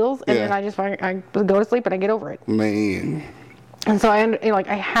my feels and then I go to sleep and I get over it. Man. And so I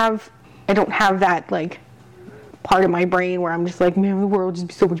don't have that like part of my brain where I'm just like, man, the world would just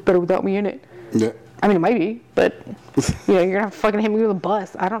be so much better without me in it. Yeah. I mean, it might be, but you're gonna have to fucking hit me with a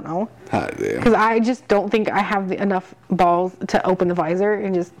bus. I don't know. Because I just don't think I have enough balls to open the visor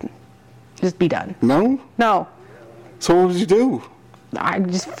and just be done. No? No. So what would you do?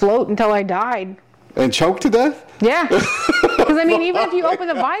 I'd just float until I died. And choke to death? Yeah. Because I mean, even if you open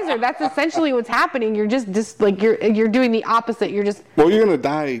the visor, that's essentially what's happening. You're just like you're doing the opposite. You're just. Well, you're gonna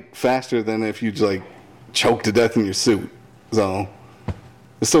die faster than if you like choke to death in your suit. So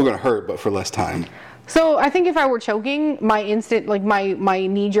it's still gonna hurt, but for less time. So I think if I were choking, my instant, like my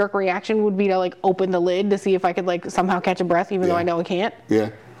knee-jerk reaction would be to like open the lid to see if I could like somehow catch a breath, even though I know I can't. Yeah.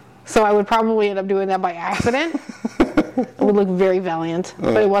 So I would probably end up doing that by accident. It would look very valiant,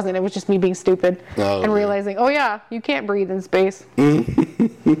 but it wasn't. It was just me being stupid and realizing, oh yeah, you can't breathe in space.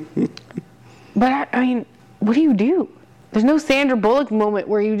 But I mean, what do? There's no Sandra Bullock moment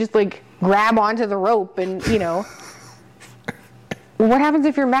where you just like grab onto the rope and, you know. What happens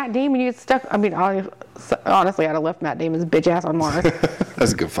if you're Matt Damon and you get stuck? I mean, honestly, I'd have left Matt Damon's bitch ass on Mars.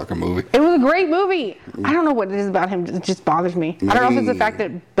 That's a good fucking movie. It was a great movie. I don't know what it is about him. It just bothers me. I don't know if it's the fact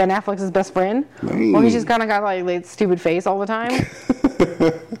that Ben Affleck's his best friend, or he's just kind of got like that stupid face all the time,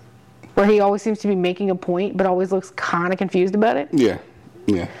 where he always seems to be making a point, but always looks kind of confused about it. Yeah.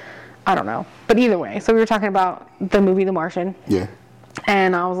 I don't know. But either way, so we were talking about the movie The Martian. Yeah.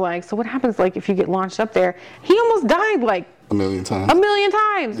 And I was like, so what happens like if you get launched up there? He almost died like a million times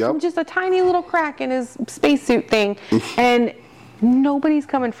from just a tiny little crack in his spacesuit thing. And nobody's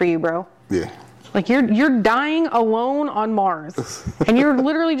coming for you, bro. Yeah. Like you're dying alone on Mars. And you're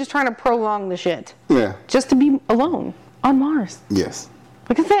literally just trying to prolong the shit. Yeah. Just to be alone on Mars. Yes.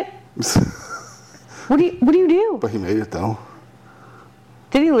 Like that's it. What do you do? But he made it though.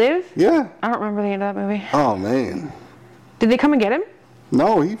 Did he live? Yeah. I don't remember the end of that movie. Oh man. Did they come and get him?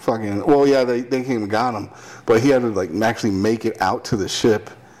 No, he fucking. Well, yeah, they came and got him, but he had to like actually make it out to the ship.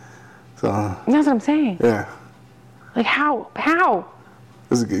 So. That's what I'm saying. Yeah. Like how? How?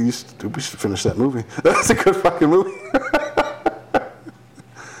 This is good. We should finish that movie. That's a good fucking movie.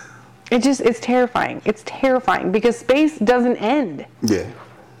 It's terrifying. It's terrifying because space doesn't end. Yeah.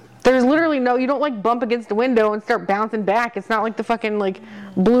 There's literally you don't like bump against the window and start bouncing back. It's not like the fucking like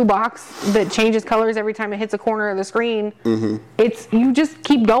blue box that changes colors every time it hits a corner of the screen. Mm-hmm. You just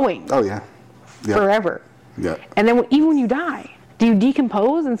keep going. Oh yeah. Yep. Forever. Yeah. And then even when you die, do you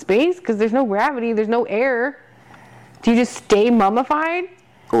decompose in space? Because there's no gravity, there's no air. Do you just stay mummified?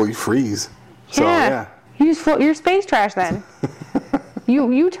 Oh, you freeze. Yeah. So, yeah. You just float. You're space trash then.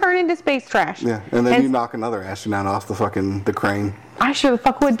 You turn into space trash. Yeah, and then you knock another astronaut off the crane. I sure the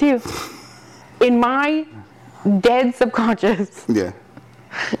fuck would too. In my dead subconscious. Yeah.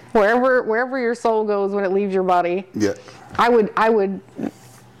 Wherever your soul goes when it leaves your body. Yeah. I would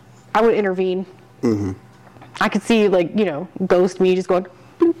intervene. Mm-hmm. I could see ghost me just going.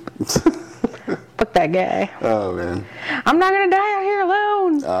 Fuck that guy. Oh man. I'm not gonna die out here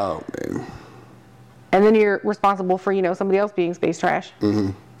alone. Oh man. And then you're responsible for somebody else being space trash.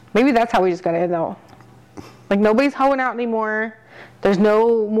 Mm-hmm. Maybe that's how we just gotta end though. Like nobody's hoeing out anymore. There's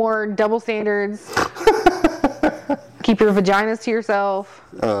no more double standards. Keep your vaginas to yourself.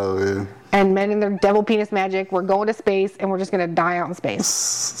 Oh man. And men and their devil penis magic. We're going to space and we're just gonna die out in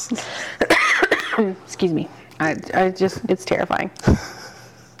space. Excuse me. It's terrifying.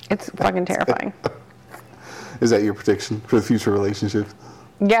 It's fucking terrifying. Is that your prediction for the future relationship?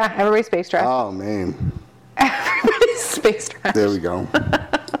 Yeah, everybody's space trash. Oh man. Everybody's space trash. There we go.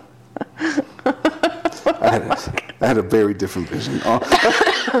 I had a very different vision.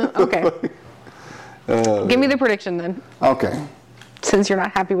 Okay. Give me the prediction then. Okay. Since you're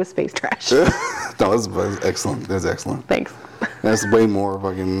not happy with space trash. No, that's excellent. That's excellent. Thanks. That's way more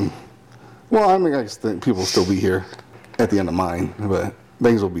fucking. Well, I mean, I just think people will still be here at the end of mine, but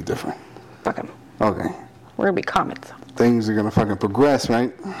things will be different. Fuck them. Okay. We're gonna be comets. Things are gonna fucking progress,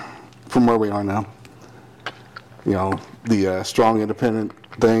 right? From where we are now. The strong independent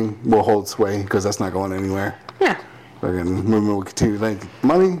thing will hold sway because that's not going anywhere. Yeah. Fucking movement will continue to make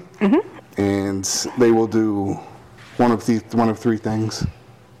money, and they will do one of three things.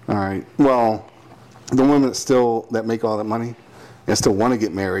 All right. Well, the women that make all that money and still want to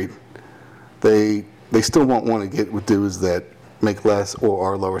get married, they still won't want to get with dudes that make less or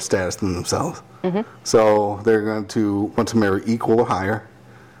are lower status than themselves. Mm-hmm. So they're going to want to marry equal or higher,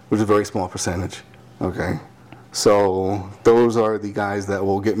 which is a very small percentage. Okay. So those are the guys that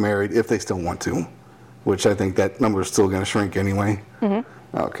will get married if they still want to, which I think that number is still going to shrink anyway.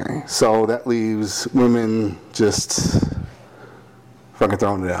 Mm-hmm. Okay. So that leaves women just fucking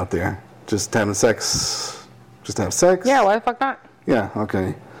throwing it out there. Just having sex. Just to have sex. Yeah, why the fuck not? Yeah,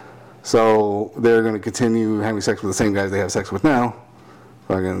 okay. So they're going to continue having sex with the same guys they have sex with now.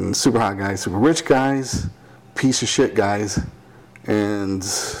 Fucking super hot guys, super rich guys, piece of shit guys, and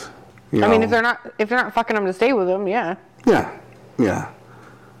I mean, if they're not fucking them to stay with them, yeah. Yeah.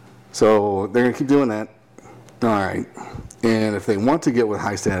 So they're gonna keep doing that. All right. And if they want to get with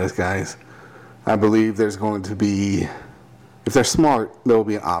high status guys, I believe there's going to be, if they're smart, there will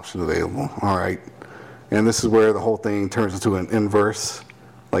be an option available. All right. And this is where the whole thing turns into an inverse,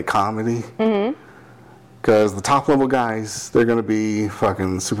 like comedy. Mm-hmm. Because the top level guys, they're going to be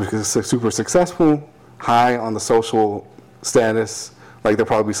fucking super successful, high on the social status. Like they'll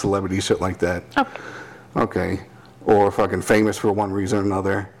probably be celebrity shit like that. Okay. Or fucking famous for one reason or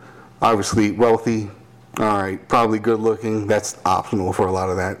another. Obviously wealthy. All right. Probably good looking. That's optional for a lot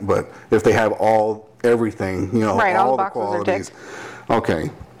of that. But if they have everything, right, all the the qualities. Are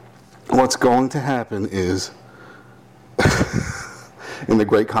okay. What's going to happen is, in the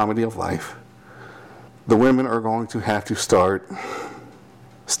great comedy of life, the women are going to have to start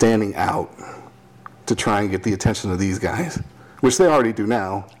standing out to try and get the attention of these guys, which they already do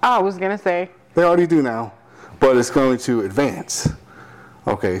now. Oh, I was going to say. They already do now, but it's going to advance.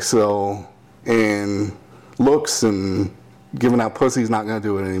 Okay, so in looks and giving out pussy is not going to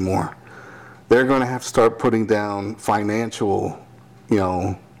do it anymore. They're going to have to start putting down financial,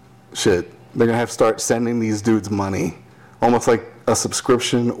 shit. They're going to have to start sending these dudes money, almost like a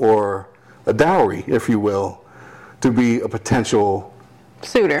subscription or a dowry, if you will, to be a potential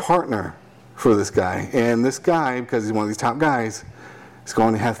suitor partner for this guy. And this guy, because he's one of these top guys, is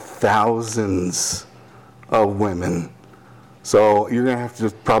going to have thousands of women. So you're going to have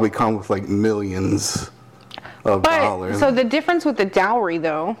to probably come with like millions of dollars. So the difference with the dowry,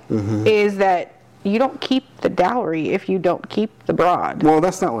 though, is that you don't keep the dowry if you don't keep the broad. Well,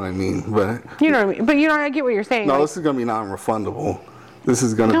 that's not what I mean, but... You know what I mean? But I get what you're saying. No, this is going to be non-refundable. This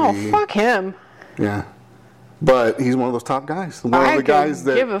is going to be... No, fuck him. Yeah. But he's one of those top guys. One of the guys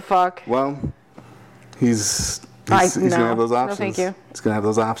that... give a fuck. Well, he's going to have those options. No, thank you. He's going to have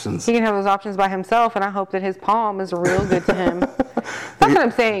those options. He can have those options by himself, and I hope that his palm is real good to him. That's what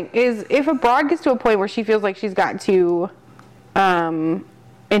I'm saying, is if a broad gets to a point where she feels like she's got to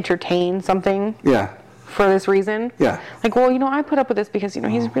entertain something... Yeah. For this reason. Yeah. Like, well, I put up with this because,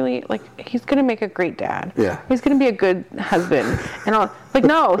 he's really, he's going to make a great dad. Yeah. He's going to be a good husband. And all. Like,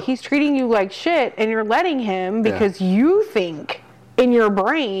 no, he's treating you like shit, and you're letting him because you think in your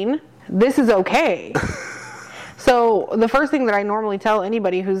brain this is okay. So the first thing that I normally tell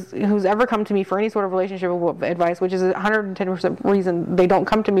anybody who's ever come to me for any sort of relationship advice, which is 110% reason they don't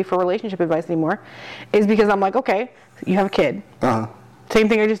come to me for relationship advice anymore, is because I'm like, okay, you have a kid. Same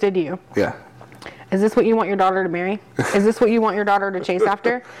thing I just did to you. Yeah. Is this what you want your daughter to marry? Is this what you want your daughter to chase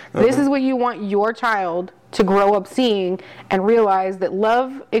after? This is what you want your child to grow up seeing and realize that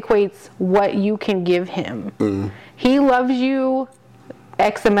love equates what you can give him. He loves you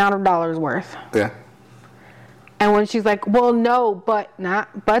X amount of dollars worth. Yeah. And when she's like, well, no,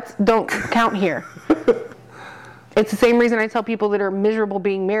 buts don't count here. It's the same reason I tell people that are miserable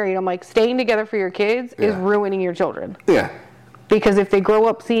being married. I'm like, staying together for your kids is ruining your children. Yeah. Because if they grow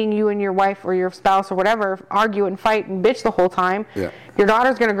up seeing you and your wife or your spouse or whatever argue and fight and bitch the whole time, your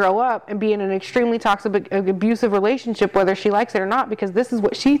daughter's going to grow up and be in an extremely toxic, abusive relationship, whether she likes it or not, because this is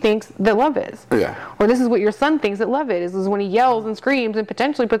what she thinks that love is. Yeah. Or this is what your son thinks that love is when he yells and screams and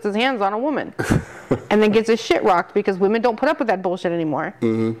potentially puts his hands on a woman and then gets his shit rocked because women don't put up with that bullshit anymore.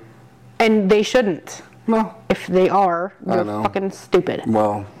 And they shouldn't. Well, if they are, they're fucking stupid.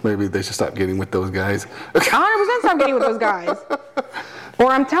 Well, maybe they should stop getting with those guys. 100% stop getting with those guys. Or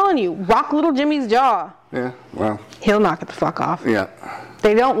I'm telling you, rock little Jimmy's jaw. Yeah, well. He'll knock it the fuck off. Yeah.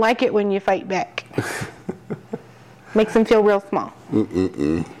 They don't like it when you fight back. Makes them feel real small.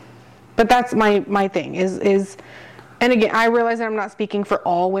 But that's my thing is, and again, I realize that I'm not speaking for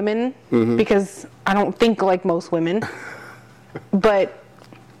all women because I don't think like most women. But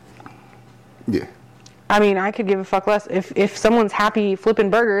yeah. I mean, I could give a fuck less. If someone's happy flipping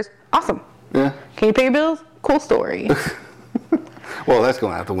burgers, awesome. Yeah. Can you pay your bills? Cool story. Well, that's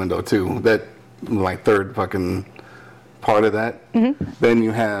going out the window, too. That, third fucking part of that. Then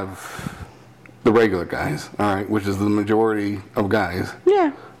you have the regular guys, all right, which is the majority of guys.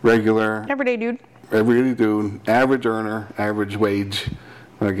 Yeah. Regular. Everyday dude. Everyday dude. Average earner, average wage.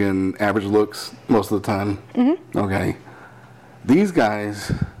 Again, average looks most of the time. Okay. These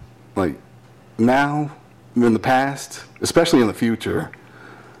guys, now, in the past, especially in the future,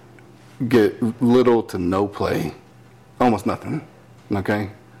 get little to no play. Almost nothing. Okay?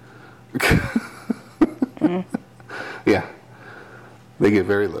 Yeah. They get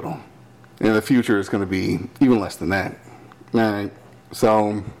very little. In the future, it's going to be even less than that. All right.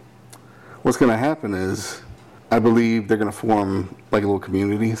 So, what's going to happen is, I believe they're going to form like little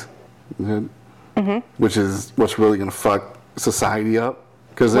communities, which is what's really going to fuck society up.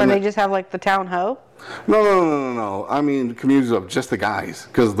 Cause when they just have like the town hoe? No. I mean, communities of just the guys,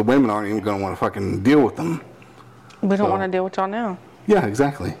 because the women aren't even going to want to fucking deal with them. We don't want to deal with y'all now. Yeah,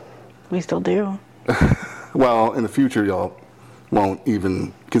 exactly. We still do. Well, in the future, y'all won't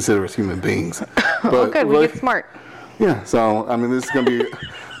even consider us human beings. But, oh, good. We get smart. Yeah, so, I mean, this is going to be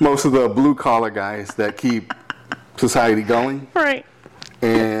most of the blue-collar guys that keep society going. Right.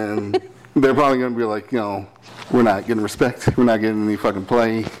 And they're probably going to be like, we're not getting respect. We're not getting any fucking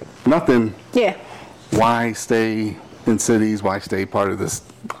play. Nothing. Yeah. Why stay in cities? Why stay part of this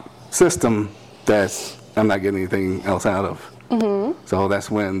system that I'm not getting anything else out of? So that's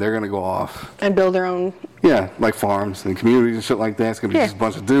when they're going to go off. And build their own. Yeah, like farms and communities and shit like that. It's going to be just a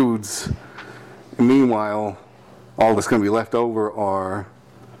bunch of dudes. And meanwhile, all that's going to be left over are...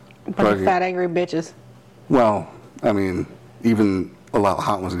 a bunch of fat, angry bitches. Well, I mean, even a lot of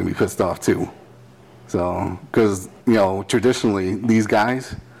hot ones are going to be pissed off, too. So, because, traditionally, these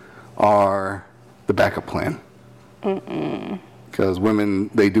guys are the backup plan. Because women,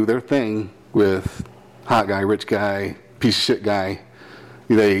 they do their thing with hot guy, rich guy, piece of shit guy.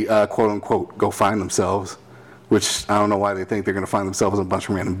 They, quote unquote, go find themselves, which I don't know why they think they're going to find themselves a bunch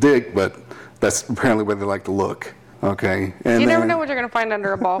of random dick, but that's apparently where they like to look. Okay? And you never know what you're going to find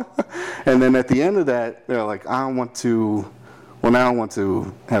under a ball. And then at the end of that, they're like, now I want to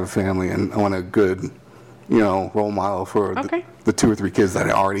have a family, and I want a good, role model for the 2 or 3 kids that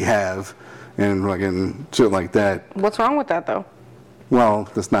I already have, and shit like that. What's wrong with that, though? Well,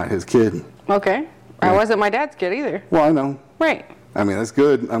 that's not his kid. Okay. I wasn't my dad's kid either. Well, I know. Right. I mean, that's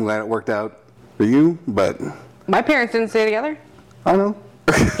good. I'm glad it worked out for you, but... My parents didn't stay together. I know.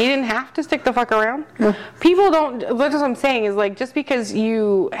 He didn't have to stick the fuck around. Yeah. People don't... That's what I'm saying is, like, just because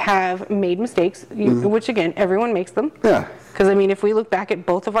you have made mistakes, which, again, everyone makes them. Yeah. Because, I mean, if we look back at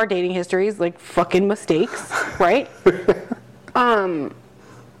both of our dating histories, like, fucking mistakes, right?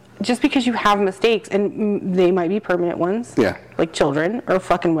 Just because you have mistakes, and they might be permanent ones, like children, or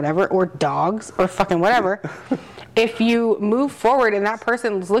fucking whatever, or dogs, or fucking whatever, if you move forward and that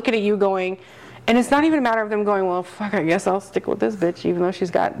person's looking at you going, and it's not even a matter of them going, well, fuck, I guess I'll stick with this bitch, even though she's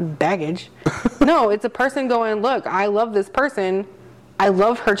got baggage. No, it's a person going, look, I love this person, I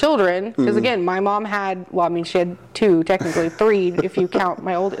love her children, because again, my mom had, well, I mean, she had 2, technically 3, if you count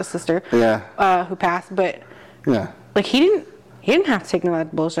my oldest sister, who passed, but, like, he didn't have to take none of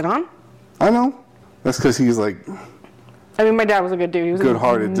that bullshit on. I know. That's because he's like... I mean, my dad was a good dude. He was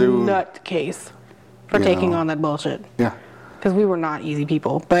good-hearted dude. Nutcase for taking on that bullshit. Yeah. Because we were not easy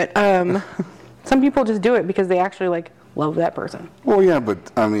people. But some people just do it because they actually, like, love that person. Well, yeah, but,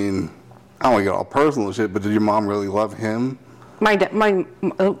 I mean, I don't want to get all personal and shit, but did your mom really love him?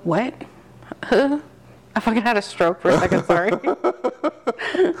 What? I fucking had a stroke for a second, sorry.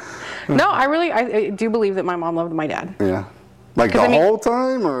 No, I do believe that my mom loved my dad. Yeah. Like the whole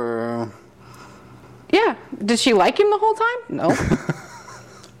time, or? Yeah. Did she like him the whole time? No.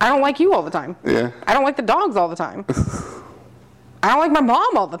 I don't like you all the time. Yeah. I don't like the dogs all the time. I don't like my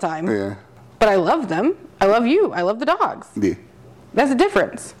mom all the time. Yeah. But I love them. I love you. I love the dogs. Yeah. That's the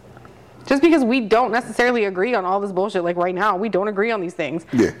difference. Just because we don't necessarily agree on all this bullshit, like right now, we don't agree on these things.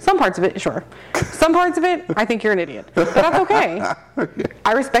 Yeah. Some parts of it, sure. Some parts of it, I think you're an idiot. But that's okay. Yeah.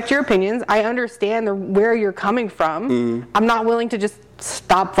 I respect your opinions. I understand where you're coming from. I'm not willing to just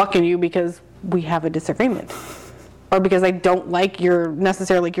stop fucking you because we have a disagreement. Or because I don't like your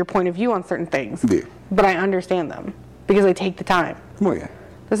point of view on certain things. Yeah. But I understand them. Because I take the time. Oh, yeah.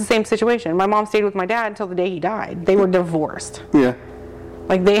 It's the same situation. My mom stayed with my dad until the day he died. They were divorced. Yeah.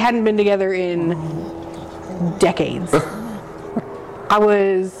 Like, they hadn't been together in decades. I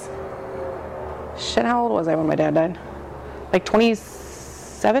was... Shit, how old was I when my dad died? Like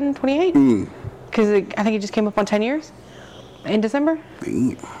 27, 28? Because I think he just came up on 10 years in December?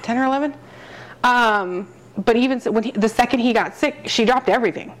 10 or 11? But even the second he got sick, she dropped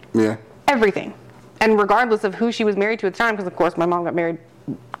everything. Yeah. Everything. And regardless of who she was married to at the time, because, of course, my mom got married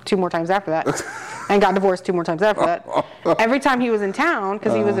 2 more times after that. And got divorced 2 more times after that. Every time he was in town,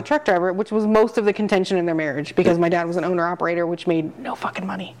 because he was a truck driver, which was most of the contention in their marriage, because my dad was an owner-operator, which made no fucking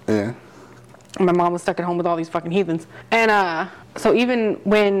money. Yeah. And my mom was stuck at home with all these fucking heathens. And so even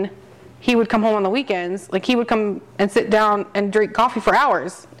when he would come home on the weekends, like, he would come and sit down and drink coffee for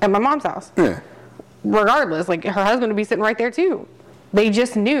hours at my mom's house. Yeah. Regardless, like, her husband would be sitting right there too. They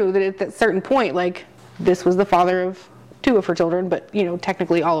just knew that at that certain point, like, this was the father of 2 of her children, but,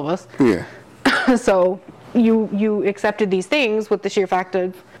 technically all of us. Yeah. So you accepted these things with the sheer fact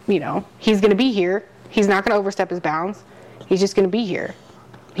of, he's going to be here. He's not going to overstep his bounds. He's just going to be here.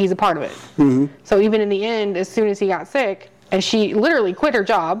 he's a part of it. Mm-hmm. So even in the end, as soon as he got sick, and she literally quit her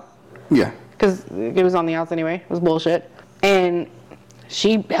job. Yeah. Because it was on the outs anyway. It was bullshit. And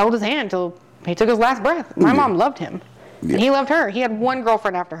she held his hand till he took his last breath. My mom loved him. Yeah. And he loved her. He had one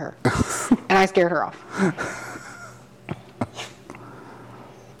girlfriend after her. And I scared her off.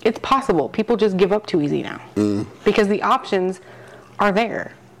 It's possible. People just give up too easy now. Because the options are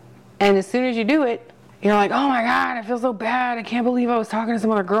there. And as soon as you do it, you're like, oh my God, I feel so bad. I can't believe I was talking to some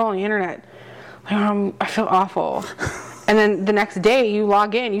other girl on the internet. I feel awful. And then the next day you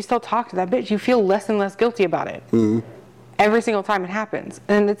log in, you still talk to that bitch. You feel less and less guilty about it. Every single time it happens.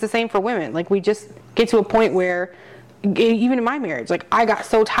 And it's the same for women. Like, we just get to a point where, even in my marriage, like, I got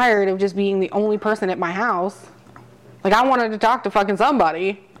so tired of just being the only person at my house. Like, I wanted to talk to fucking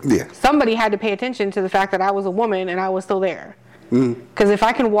somebody. Yeah. Somebody had to pay attention to the fact that I was a woman and I was still there. Because if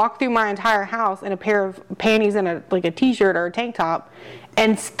I can walk through my entire house in a pair of panties and a t-shirt or a tank top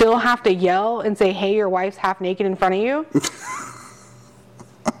and still have to yell and say, hey, your wife's half naked in front of you,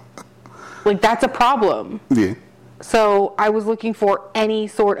 like, that's a problem. Yeah. So I was looking for any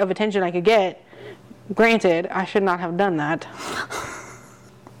sort of attention I could get. Granted, I should not have done that.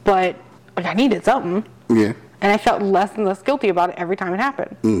 But, like, I needed something. Yeah. And I felt less and less guilty about it every time it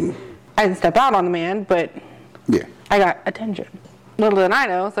happened. I didn't step out on the man, but yeah, I got attention. Little did I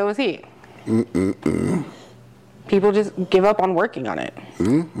know, so was he. People just give up on working on it.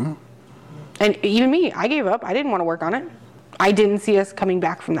 And even me, I gave up. I didn't want to work on it. I didn't see us coming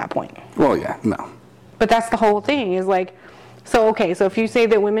back from that point. Well, yeah, no. But that's the whole thing, is like, so if you say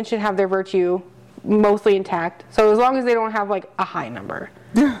that women should have their virtue mostly intact, so as long as they don't have, like, a high number.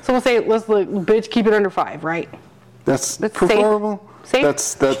 Yeah. So we'll say, bitch, keep it under 5, right? That's preferable. Safe.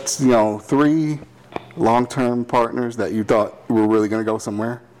 That's 3 long-term partners that you thought were really going to go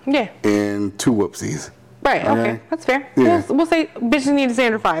somewhere. Yeah. And 2 whoopsies. Right, okay. That's fair. Yeah. We'll say bitches need to stay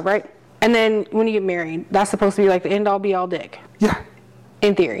under 5, right? And then when you get married, that's supposed to be like the end-all be-all dick. Yeah.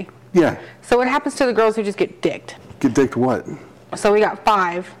 In theory. Yeah. So what happens to the girls who just get dicked? Get dicked what? So we got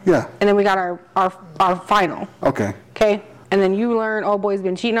 5. Yeah. And then we got our final. Okay. Okay? And then you learn, oh, boy's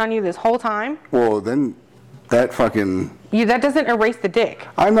been cheating on you this whole time. Well, then that fucking... that doesn't erase the dick.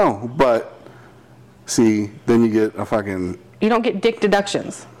 I know, but see, then you get a fucking... You don't get dick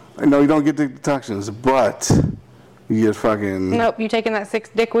deductions. No, you don't get dick deductions, but you get fucking... Nope, you taking that 6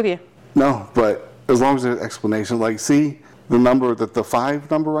 dick with you. No, but as long as there's explanation, like, see, the number, the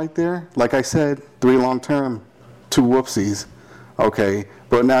 5 number right there, like I said, 3 long-term, 2 whoopsies, okay,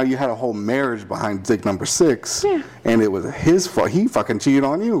 but now you had a whole marriage behind dick number 6, and it was his fault. He fucking cheated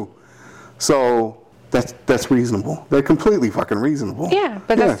on you. So that's reasonable. They're completely fucking reasonable. Yeah,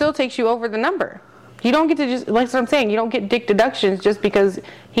 but that still takes you over the number. You don't get to just, like what I'm saying, you don't get dick deductions just because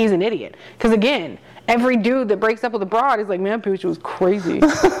he's an idiot. Because again, every dude that breaks up with a broad is like, man, bitch was crazy.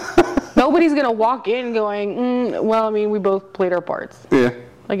 Nobody's going to walk in going, well, I mean, we both played our parts. Yeah.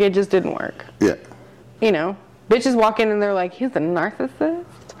 Like, it just didn't work. Yeah. You know, bitches walk in and they're like, he's a narcissist,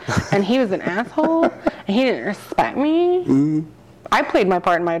 and he was an asshole, and he didn't respect me. I played my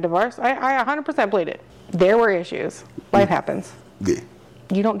part in my divorce. I 100% played it. There were issues. Life happens. Yeah.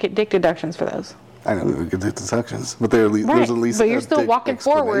 You don't get dick deductions for those. I know you get dick deductions, but there's at least but you're still walking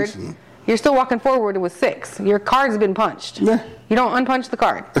forward. You're still walking forward with 6. Your card's been punched. Yeah. You don't unpunch the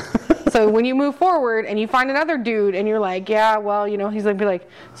card. So when you move forward and you find another dude and you're like, yeah, well, you know, he's going to be like,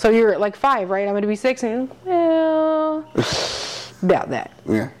 so you're at like 5, right? I'm going to be 6. And you're like, well, about that.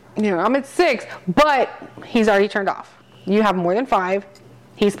 Yeah. You know, I'm at 6, but he's already turned off. You have more than 5.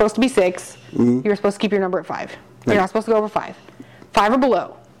 He's supposed to be 6. You're supposed to keep your number at 5. You're not supposed to go over 5. 5 or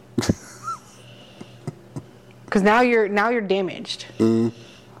below. Because now you're damaged.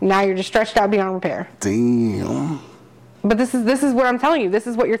 Now you're just stretched out beyond repair. Damn. But this is what I'm telling you. This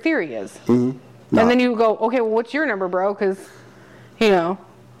is what your theory is. No. And then you go, okay, well, what's your number, bro? Because, you know,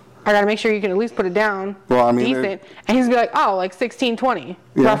 I got to make sure you can at least put it down decent. And he's be like, oh, like 16, 20,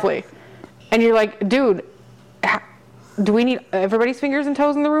 roughly. And you're like, dude, do we need everybody's fingers and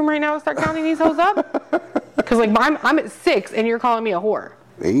toes in the room right now to start counting these hoes up? Because, like, I'm at 6 and you're calling me a whore.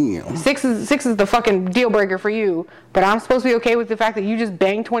 Damn. 6 is the fucking deal breaker for you, but I'm supposed to be okay with the fact that you just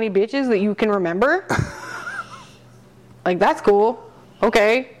banged 20 bitches that you can remember? Like, that's cool.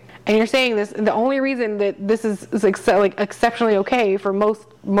 Okay. And you're saying this, the only reason that this is like exceptionally okay for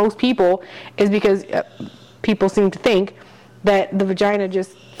most people is because people seem to think that the vagina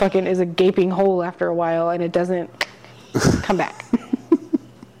just fucking is a gaping hole after a while and it doesn't come back.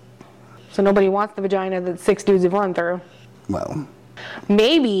 So nobody wants the vagina that 6 dudes have run through. Well,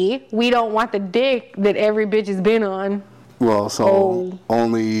 maybe we don't want the dick that every bitch has been on. Well, so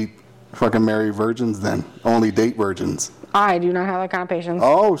only fucking marry virgins then. Only date virgins. I do not have that kind of patience.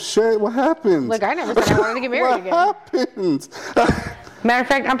 Oh, shit. What happened? Look, I never said I wanted to get married again. What happened? Matter of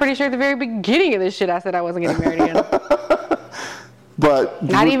fact, I'm pretty sure at the very beginning of this shit, I said I wasn't getting married again. But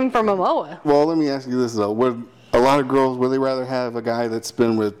not even from Momoa. Well, let me ask you this, though. Would a lot of girls, would they rather have a guy that's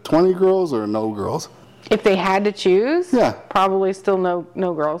been with 20 girls or no girls? If they had to choose, yeah, probably still no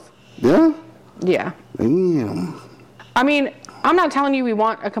girls. Yeah? Yeah. Damn. I mean, I'm not telling you we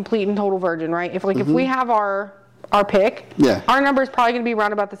want a complete and total virgin, right? If if we have our pick, yeah, our number is probably going to be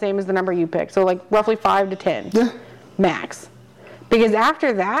around about the same as the number you pick. So like roughly 5 to 10. Yeah. Max. Because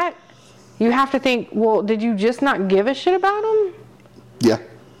after that, you have to think, well, did you just not give a shit about them? Yeah,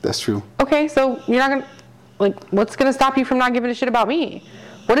 that's true. Okay, so you're not going to, like, what's going to stop you from not giving a shit about me?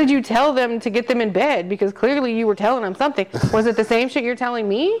 What did you tell them to get them in bed? Because clearly you were telling them something. Was it the same shit you're telling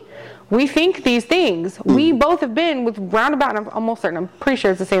me? We think these things. We both have been with roundabout, and I'm almost certain, I'm pretty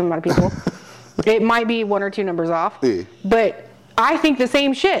sure it's the same amount of people. It might be 1 or 2 numbers off. Yeah. But I think the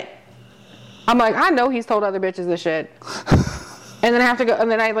same shit. I'm like, I know he's told other bitches this shit. And then I have to go, and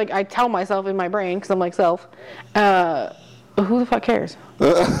then I tell myself in my brain, because I'm like, self, who the fuck cares?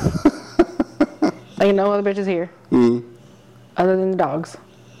 Like, no other bitches here. Other than the dogs.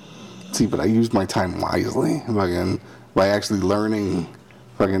 See, but I use my time wisely by actually learning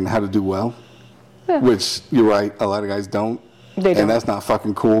how to do well. Yeah. Which, you're right, a lot of guys don't. They don't. And that's not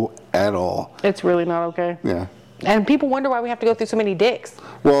fucking cool at all. It's really not okay. Yeah. And people wonder why we have to go through so many dicks.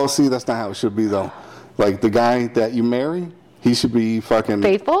 Well, see, that's not how it should be, though. Like, the guy that you marry, he should be fucking...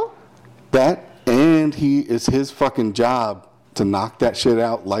 faithful? That, and it's his fucking job to knock that shit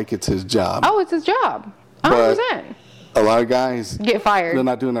out like it's his job. Oh, it's his job. 100%. A lot of guys... get fired. They're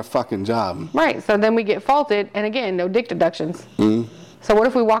not doing their fucking job. Right, so then we get faulted, and again, no dick deductions. So what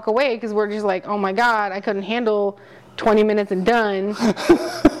if we walk away because we're just like, oh my God, I couldn't handle 20 minutes and done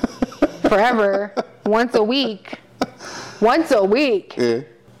forever, once a week. Yeah.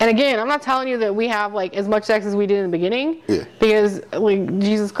 And again, I'm not telling you that we have like as much sex as we did in the beginning. Yeah. Because like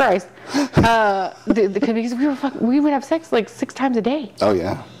Jesus Christ, because we would have sex like 6 times a day. Oh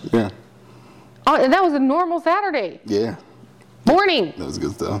yeah, yeah. Oh, and that was a normal Saturday. Yeah. Morning. That was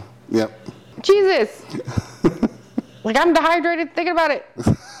good stuff. Yep. Jesus. Like I'm dehydrated thinking about it.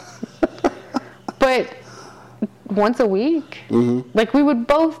 But once a week, like we would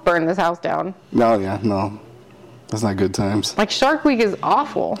both burn this house down. No, yeah, no. That's not good times. Like Shark Week is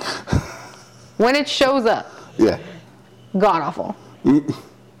awful. When it shows up. Yeah. God awful.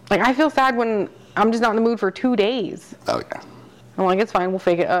 Like I feel sad when I'm just not in the mood for 2 days. Oh yeah. I'm like, it's fine, we'll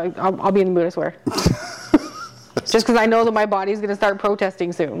fake it. I'll be in the mood, I swear. Just because I know that my body's going to start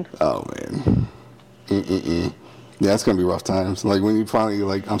protesting soon. Oh man. Yeah, it's going to be rough times. Like when you finally,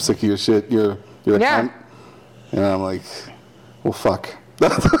 like, I'm sick of your shit, you're a cunt. And I'm like, well, fuck.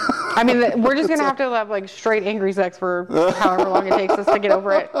 I mean, we're just going to have like straight angry sex for however long it takes us to get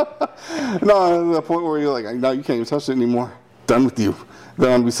over it. No, to the point where you're like, no, you can't even touch it anymore. Done with you.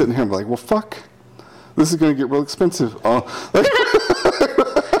 Then I'll be sitting here and be like, well, fuck. This is going to get real expensive. That's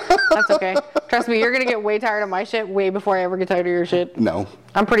okay. Trust me, you're going to get way tired of my shit way before I ever get tired of your shit. No.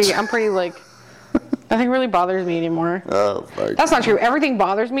 I'm pretty like, nothing really bothers me anymore. Oh, fuck. That's not true. Everything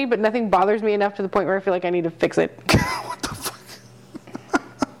bothers me, but nothing bothers me enough to the point where I feel like I need to fix it. What the fuck?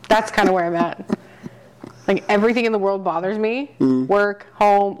 That's kind of where I'm at. Like everything in the world bothers me. Work,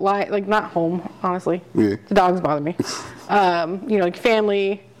 home, like not home, honestly. Yeah. The dogs bother me. Like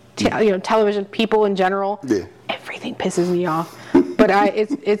family, television, people in general. Yeah. Everything pisses me off. But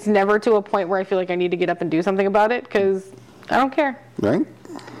it's never to a point where I feel like I need to get up and do something about it because I don't care. Right.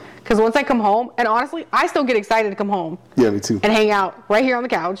 Because once I come home, and honestly, I still get excited to come home. Yeah, me too. And hang out right here on the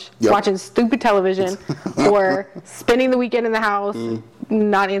couch, watching stupid television, or spending the weekend in the house,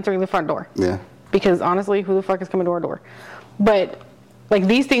 not answering the front door. Yeah. Because honestly, who the fuck is coming to our door? But like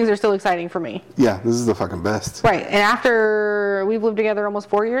these things are still exciting for me. Yeah, this is the fucking best. Right. And after we've lived together almost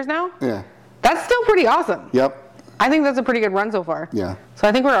 4 years now. Yeah. That's still pretty awesome. Yep. I think that's a pretty good run so far. Yeah. So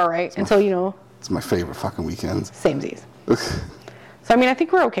I think we're all right until, It's my favorite fucking weekends. Samesies. So, I mean, I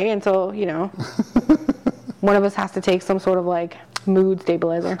think we're okay until, one of us has to take some sort of, like, mood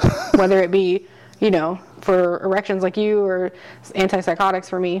stabilizer. Whether it be, for erections like you or antipsychotics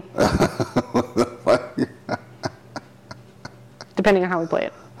for me. Depending on how we play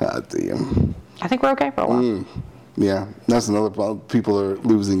it. God damn. I think we're okay for a while. Yeah, that's another problem. People are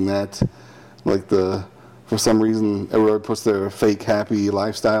losing that. Like for some reason, everybody puts their fake happy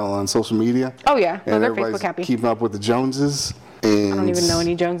lifestyle on social media. Oh, yeah. No, and they're everybody's Facebook happy. Keeping up with the Joneses. And I don't even know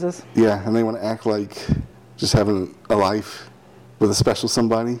any Joneses. Yeah, and they want to act like just having a life with a special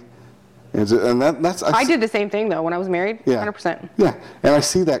somebody. And that's... I did the same thing, though, when I was married. Yeah. 100%. Yeah, and I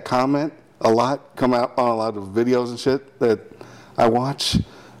see that comment a lot come out on a lot of videos and shit that I watch.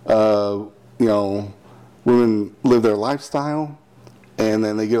 Women live their lifestyle, and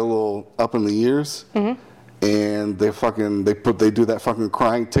then they get a little up in the years, and they do that fucking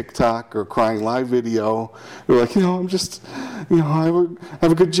crying TikTok or crying live video. They're like, I'm just, I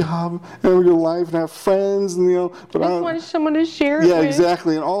have a good job, and I have a good life, and I have friends, and but I just want someone to share. Yeah, with.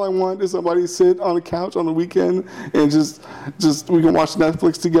 Exactly. And all I want is somebody to sit on the couch on the weekend and just we can watch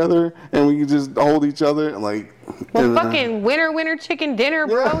Netflix together, and we can just hold each other and like. Well, fucking winner chicken dinner,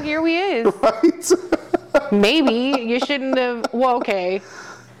 bro. Yeah, here we is. Right. Maybe you shouldn't have. Well, okay.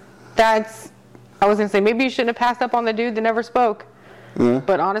 I was gonna say maybe you shouldn't have passed up on the dude that never spoke. Yeah.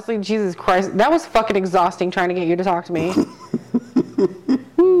 But honestly, Jesus Christ, that was fucking exhausting trying to get you to talk to me.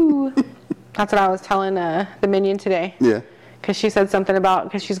 Woo. That's what I was telling the minion today. Yeah. Because she said something about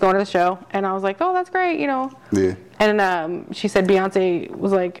because she's going to the show, and I was like, oh, that's great, Yeah. And she said Beyonce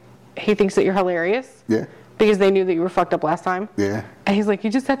was like, he thinks that you're hilarious. Yeah. Because they knew that you were fucked up last time. Yeah. And he's like, you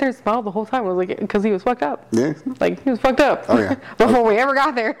just sat there and smiled the whole time. I was like, because he was fucked up. Yeah. Like, he was fucked up. Oh, yeah. Before we ever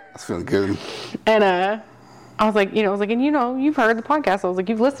got there. That's feeling good. And I was like, and you've heard the podcast. I was like,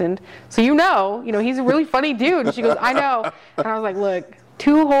 you've listened. So he's a really funny dude. And she goes, I know. And I was like, look,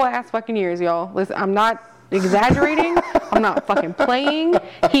 2 whole ass fucking years, y'all. Listen, I'm not exaggerating. I'm not fucking playing.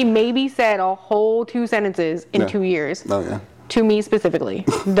 He maybe said a whole 2 sentences in 2 years. Oh, yeah. To me specifically,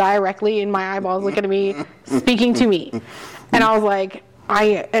 directly in my eyeballs, looking at me, speaking to me. And I was like,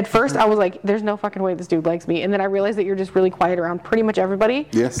 at first I was like, there's no fucking way this dude likes me. And then I realized that you're just really quiet around pretty much everybody.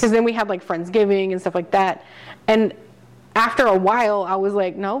 Yes. Because then we had like Friendsgiving and stuff like that. And after a while, I was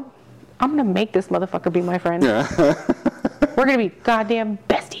like, no, I'm going to make this motherfucker be my friend. Yeah. We're going to be goddamn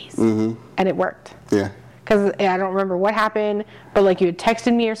besties. Mm-hmm. And it worked. Yeah. Because I don't remember what happened, but like you had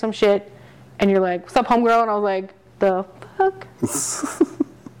texted me or some shit, and you're like, what's up, homegirl? And I was like, the fuck?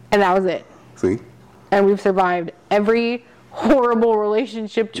 And that was it. See? And we've survived every horrible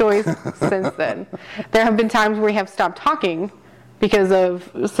relationship choice since then. There have been times where we have stopped talking because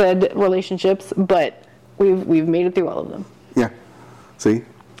of said relationships, but we've made it through all of them. Yeah. See?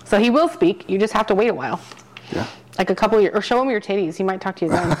 So he will speak. You just have to wait a while. Yeah. Like a couple of years, or show him your titties. He might talk to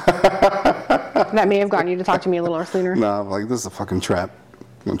you then. That may have gotten you to talk to me a little sooner. No, I'm like, this is a fucking trap.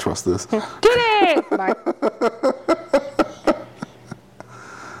 I don't trust this. Titties! Bye.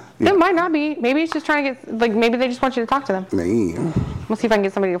 Yeah. It might not be. Maybe it's just trying to get, like, maybe they just want you to talk to them. Man. We'll see if I can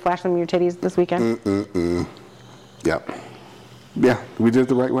get somebody to flash them your titties this weekend. Yep. Yeah, we did it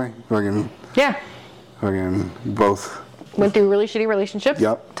the right way. Both. Went through really shitty relationships.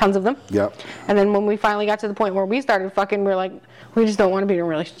 Yep. Tons of them. Yep. And then when we finally got to the point where we started fucking, we're like, we just don't want to be in a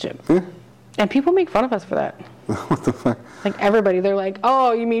relationship. Yeah. And people make fun of us for that. What the fuck? Like they're like,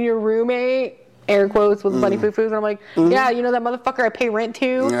 oh, you mean your roommate? Air quotes with funny foo-foos. And I'm like, yeah, you know that motherfucker I pay rent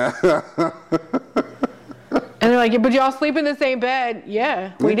to? Yeah. And they're like, yeah, but y'all sleep in the same bed.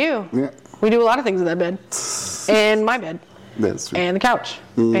 Yeah, we do. Yeah. We do a lot of things in that bed. And my bed. That's true. And the couch.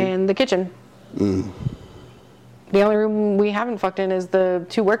 And the kitchen. The only room we haven't fucked in is the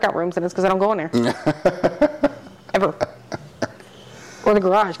 2 workout rooms, and it's because I don't go in there. Ever. Or the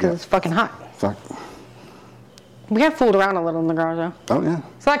garage, because it's fucking hot. Fuck. We have fooled around a little in the garage, though. Oh, yeah.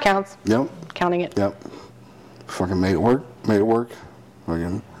 So that counts. Yep. Counting it. Yep. Fucking made it work.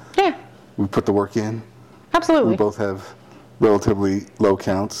 Fucking. Yeah. We put the work in. Absolutely. We both have relatively low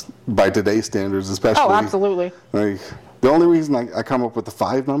counts by today's standards, especially. Oh, absolutely. Like, the only reason I come up with the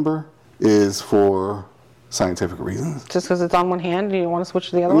 5 number is for scientific reasons. Just because it's on one hand and you don't want to switch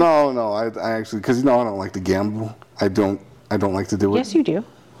to the other one? No. I actually, because I don't like to gamble. I don't like to do it. Yes, you do.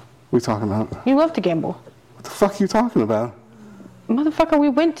 What are you talking about? You love to gamble. What the fuck are you talking about? Motherfucker, we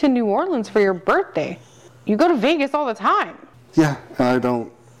went to New Orleans for your birthday. You go to Vegas all the time. Yeah,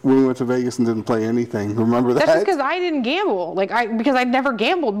 and we went to Vegas and didn't play anything. Remember that? That's just because I didn't gamble. Because I'd never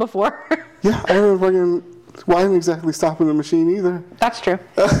gambled before. Yeah, I didn't exactly stop in the machine either. That's true.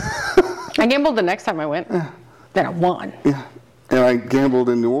 I gambled the next time I went. Yeah. Then I won. Yeah, and I gambled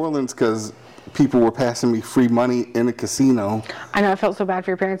in New Orleans because people were passing me free money in a casino. I know, I felt so bad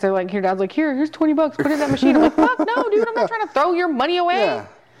for your parents. They're like, your dad's like, here's $20, put it in that machine. I'm like, fuck no, dude, I'm not trying to throw your money away.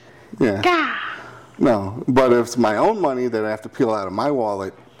 Yeah. Gah. No, but if it's my own money that I have to peel out of my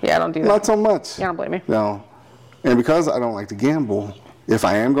wallet, yeah, I don't do that. Not so much. Yeah, don't blame me. No, and because I don't like to gamble, if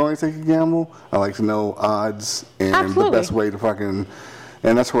I am going to take a gamble, I like to know odds and Absolutely. The best way to fucking,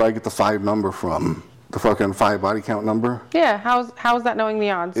 and that's where I get the 5 number from. The fucking 5 body count number. Yeah, how's that knowing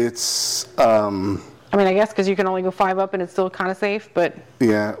the odds? It's, I mean, I guess because you can only go 5 up and it's still kind of safe, but.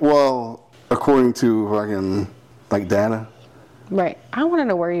 Yeah, well, according to fucking, like, data. Right. I want to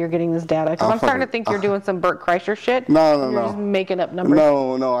know where you're getting this data because I'm starting to think you're doing some Bert Kreischer shit. No. You're just making up numbers.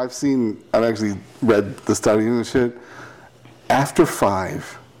 No. I've actually read the study and shit. After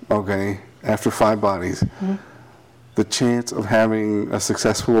 5 bodies, the chance of having a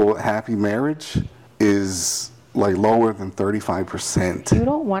successful, happy marriage is like lower than 35%. You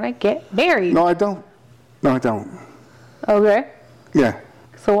don't want to get married. No, I don't. Okay. Yeah.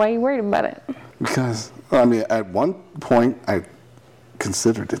 So why are you worried about it? Because, I mean, at one point, I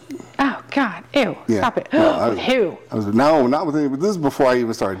considered it. Oh, God. Ew. Yeah. Stop it. No, Who? No, not with anybody. This is before I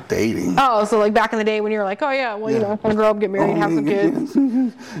even started dating. Oh, so like back in the day when you were like, oh, yeah, well, you know, I'm going to grow up, get married, have some kids.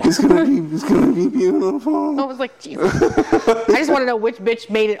 It's gonna be beautiful. I was like, Jesus. I just want to know which bitch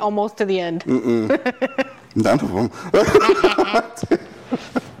made it almost to the end. None of them.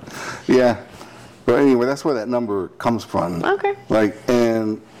 Yeah. But anyway, that's where that number comes from. Okay. Like,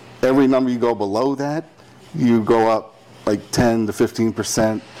 and every number you go below that, you go up like 10 to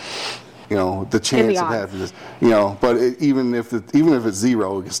 15%. You know, the chance of having this. You know, but even if it's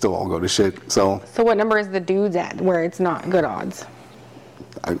 0, it can still all go to shit. So what number is the dudes at where it's not good odds?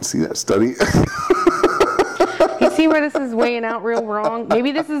 I didn't see that study. You see where this is weighing out real wrong?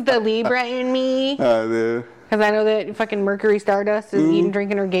 Maybe this is the Libra in me. Because I know that fucking Mercury Stardust is eating,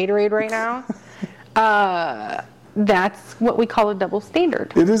 drinking her Gatorade right now. That's what we call a double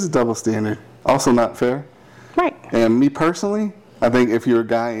standard. It is a double standard. Also not fair. Right. And me personally, I think if you're a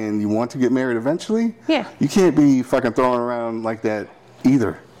guy and you want to get married eventually, you can't be fucking throwing around like that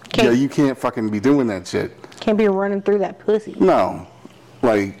either. Yeah, you can't fucking be doing that shit. Can't be running through that pussy. No.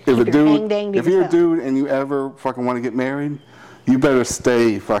 Like, if you're a dude and you ever fucking want to get married, you better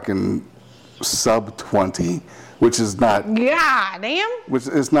stay fucking sub 20, which is not... God damn! Which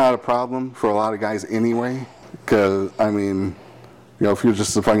is not a problem for a lot of guys anyway. Because, I mean, you know, if you're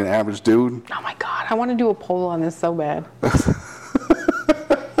just a fucking average dude... Oh my God, I want to do a poll on this so bad.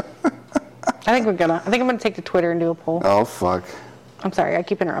 I think I'm gonna take to Twitter and do a poll. Oh, fuck. I'm sorry, I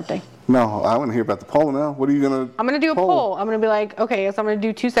keep interrupting. No, I want to hear about the poll now. What are you gonna? I'm gonna do a poll. I'm gonna be like, okay, so I'm gonna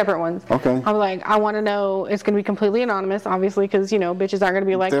do 2 separate ones. Okay. I'm like, I want to know. It's gonna be completely anonymous, obviously, because you know, bitches aren't gonna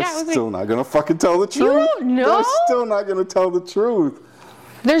be like, they're still not gonna fucking tell the truth. They're still not gonna tell the truth.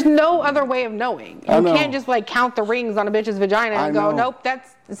 There's no other way of knowing. You can't just like count the rings on a bitch's vagina and go, nope,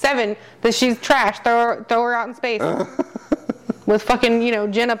 that's 7. That she's trash. Throw her out in space. With fucking, you know,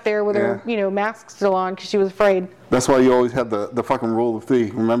 Jen up there with her, you know, mask still on because she was afraid. That's why you always had the fucking rule of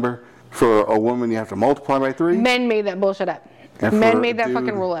 3. Remember, for a woman you have to multiply by 3. Men made that bullshit up. Men made that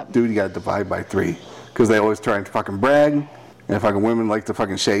fucking rule up. Dude, you gotta divide by 3 because they always try and fucking brag, and fucking women like to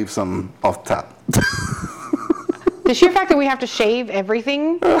fucking shave some off the top. The sheer fact that we have to shave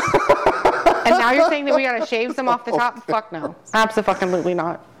everything, and now you're saying that we gotta shave some off the top? Fuck no, absolutely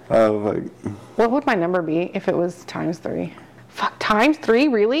not. What would my number be if it was times 3? Fuck, times 3,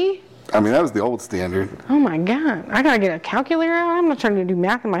 really? I mean, that was the old standard. Oh my God, I gotta get a calculator out. I'm not trying to do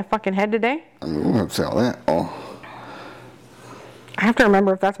math in my fucking head today. I mean, we'll have to say all that. I have to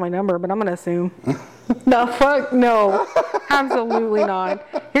remember if that's my number, but I'm gonna assume. The fuck? No. Absolutely not.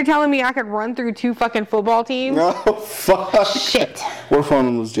 You're telling me I could run through 2 fucking football teams? No, fuck. Shit. What if one of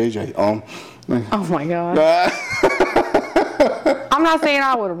them was JJ? Oh my God. I'm not saying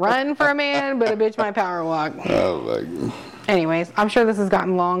I would run for a man, but a bitch might power walk. Oh my God. Anyways, I'm sure this has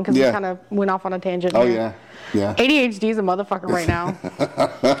gotten long because we kind of went off on a tangent. Oh, yeah. ADHD is a motherfucker right now.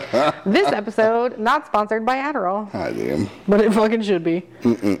 This episode, not sponsored by Adderall. I damn. But it fucking should be.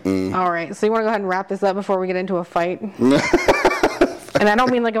 All right, so you want to go ahead and wrap this up before we get into a fight? And I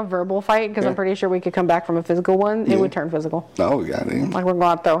don't mean like a verbal fight because I'm pretty sure we could come back from a physical one. It would turn physical. Oh, goddamn. Like we're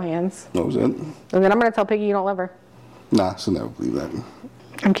going to throw hands. That was it. And then I'm going to tell Piggy you don't love her. Nah, she'll never believe that.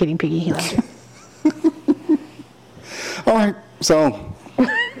 I'm kidding, Piggy. He loves you. All right, so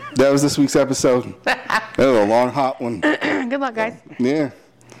that was this week's episode. That was a long, hot one. Good luck, guys. Yeah.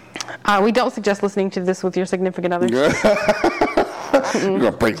 We don't suggest listening to this with your significant other. You're going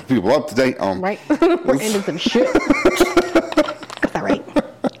to break people up today. Right. We're ending some shit. Is that right?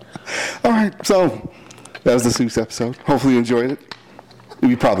 All right, so that was this week's episode. Hopefully you enjoyed it.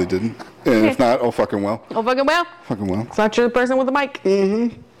 You probably didn't. And if not, oh fucking well. Oh fucking well. Fucking well. It's not your person with a mic.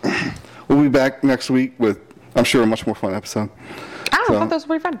 We'll be back next week with, I'm sure, a much more fun episode. I thought that was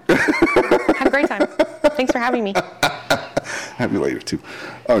pretty fun. Had a great time. Thanks for having me. Have you later, too.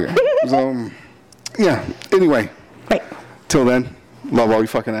 Okay. So, yeah. Anyway. Right. Till then, love all you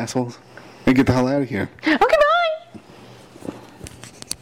fucking assholes. And get the hell out of here. Okay.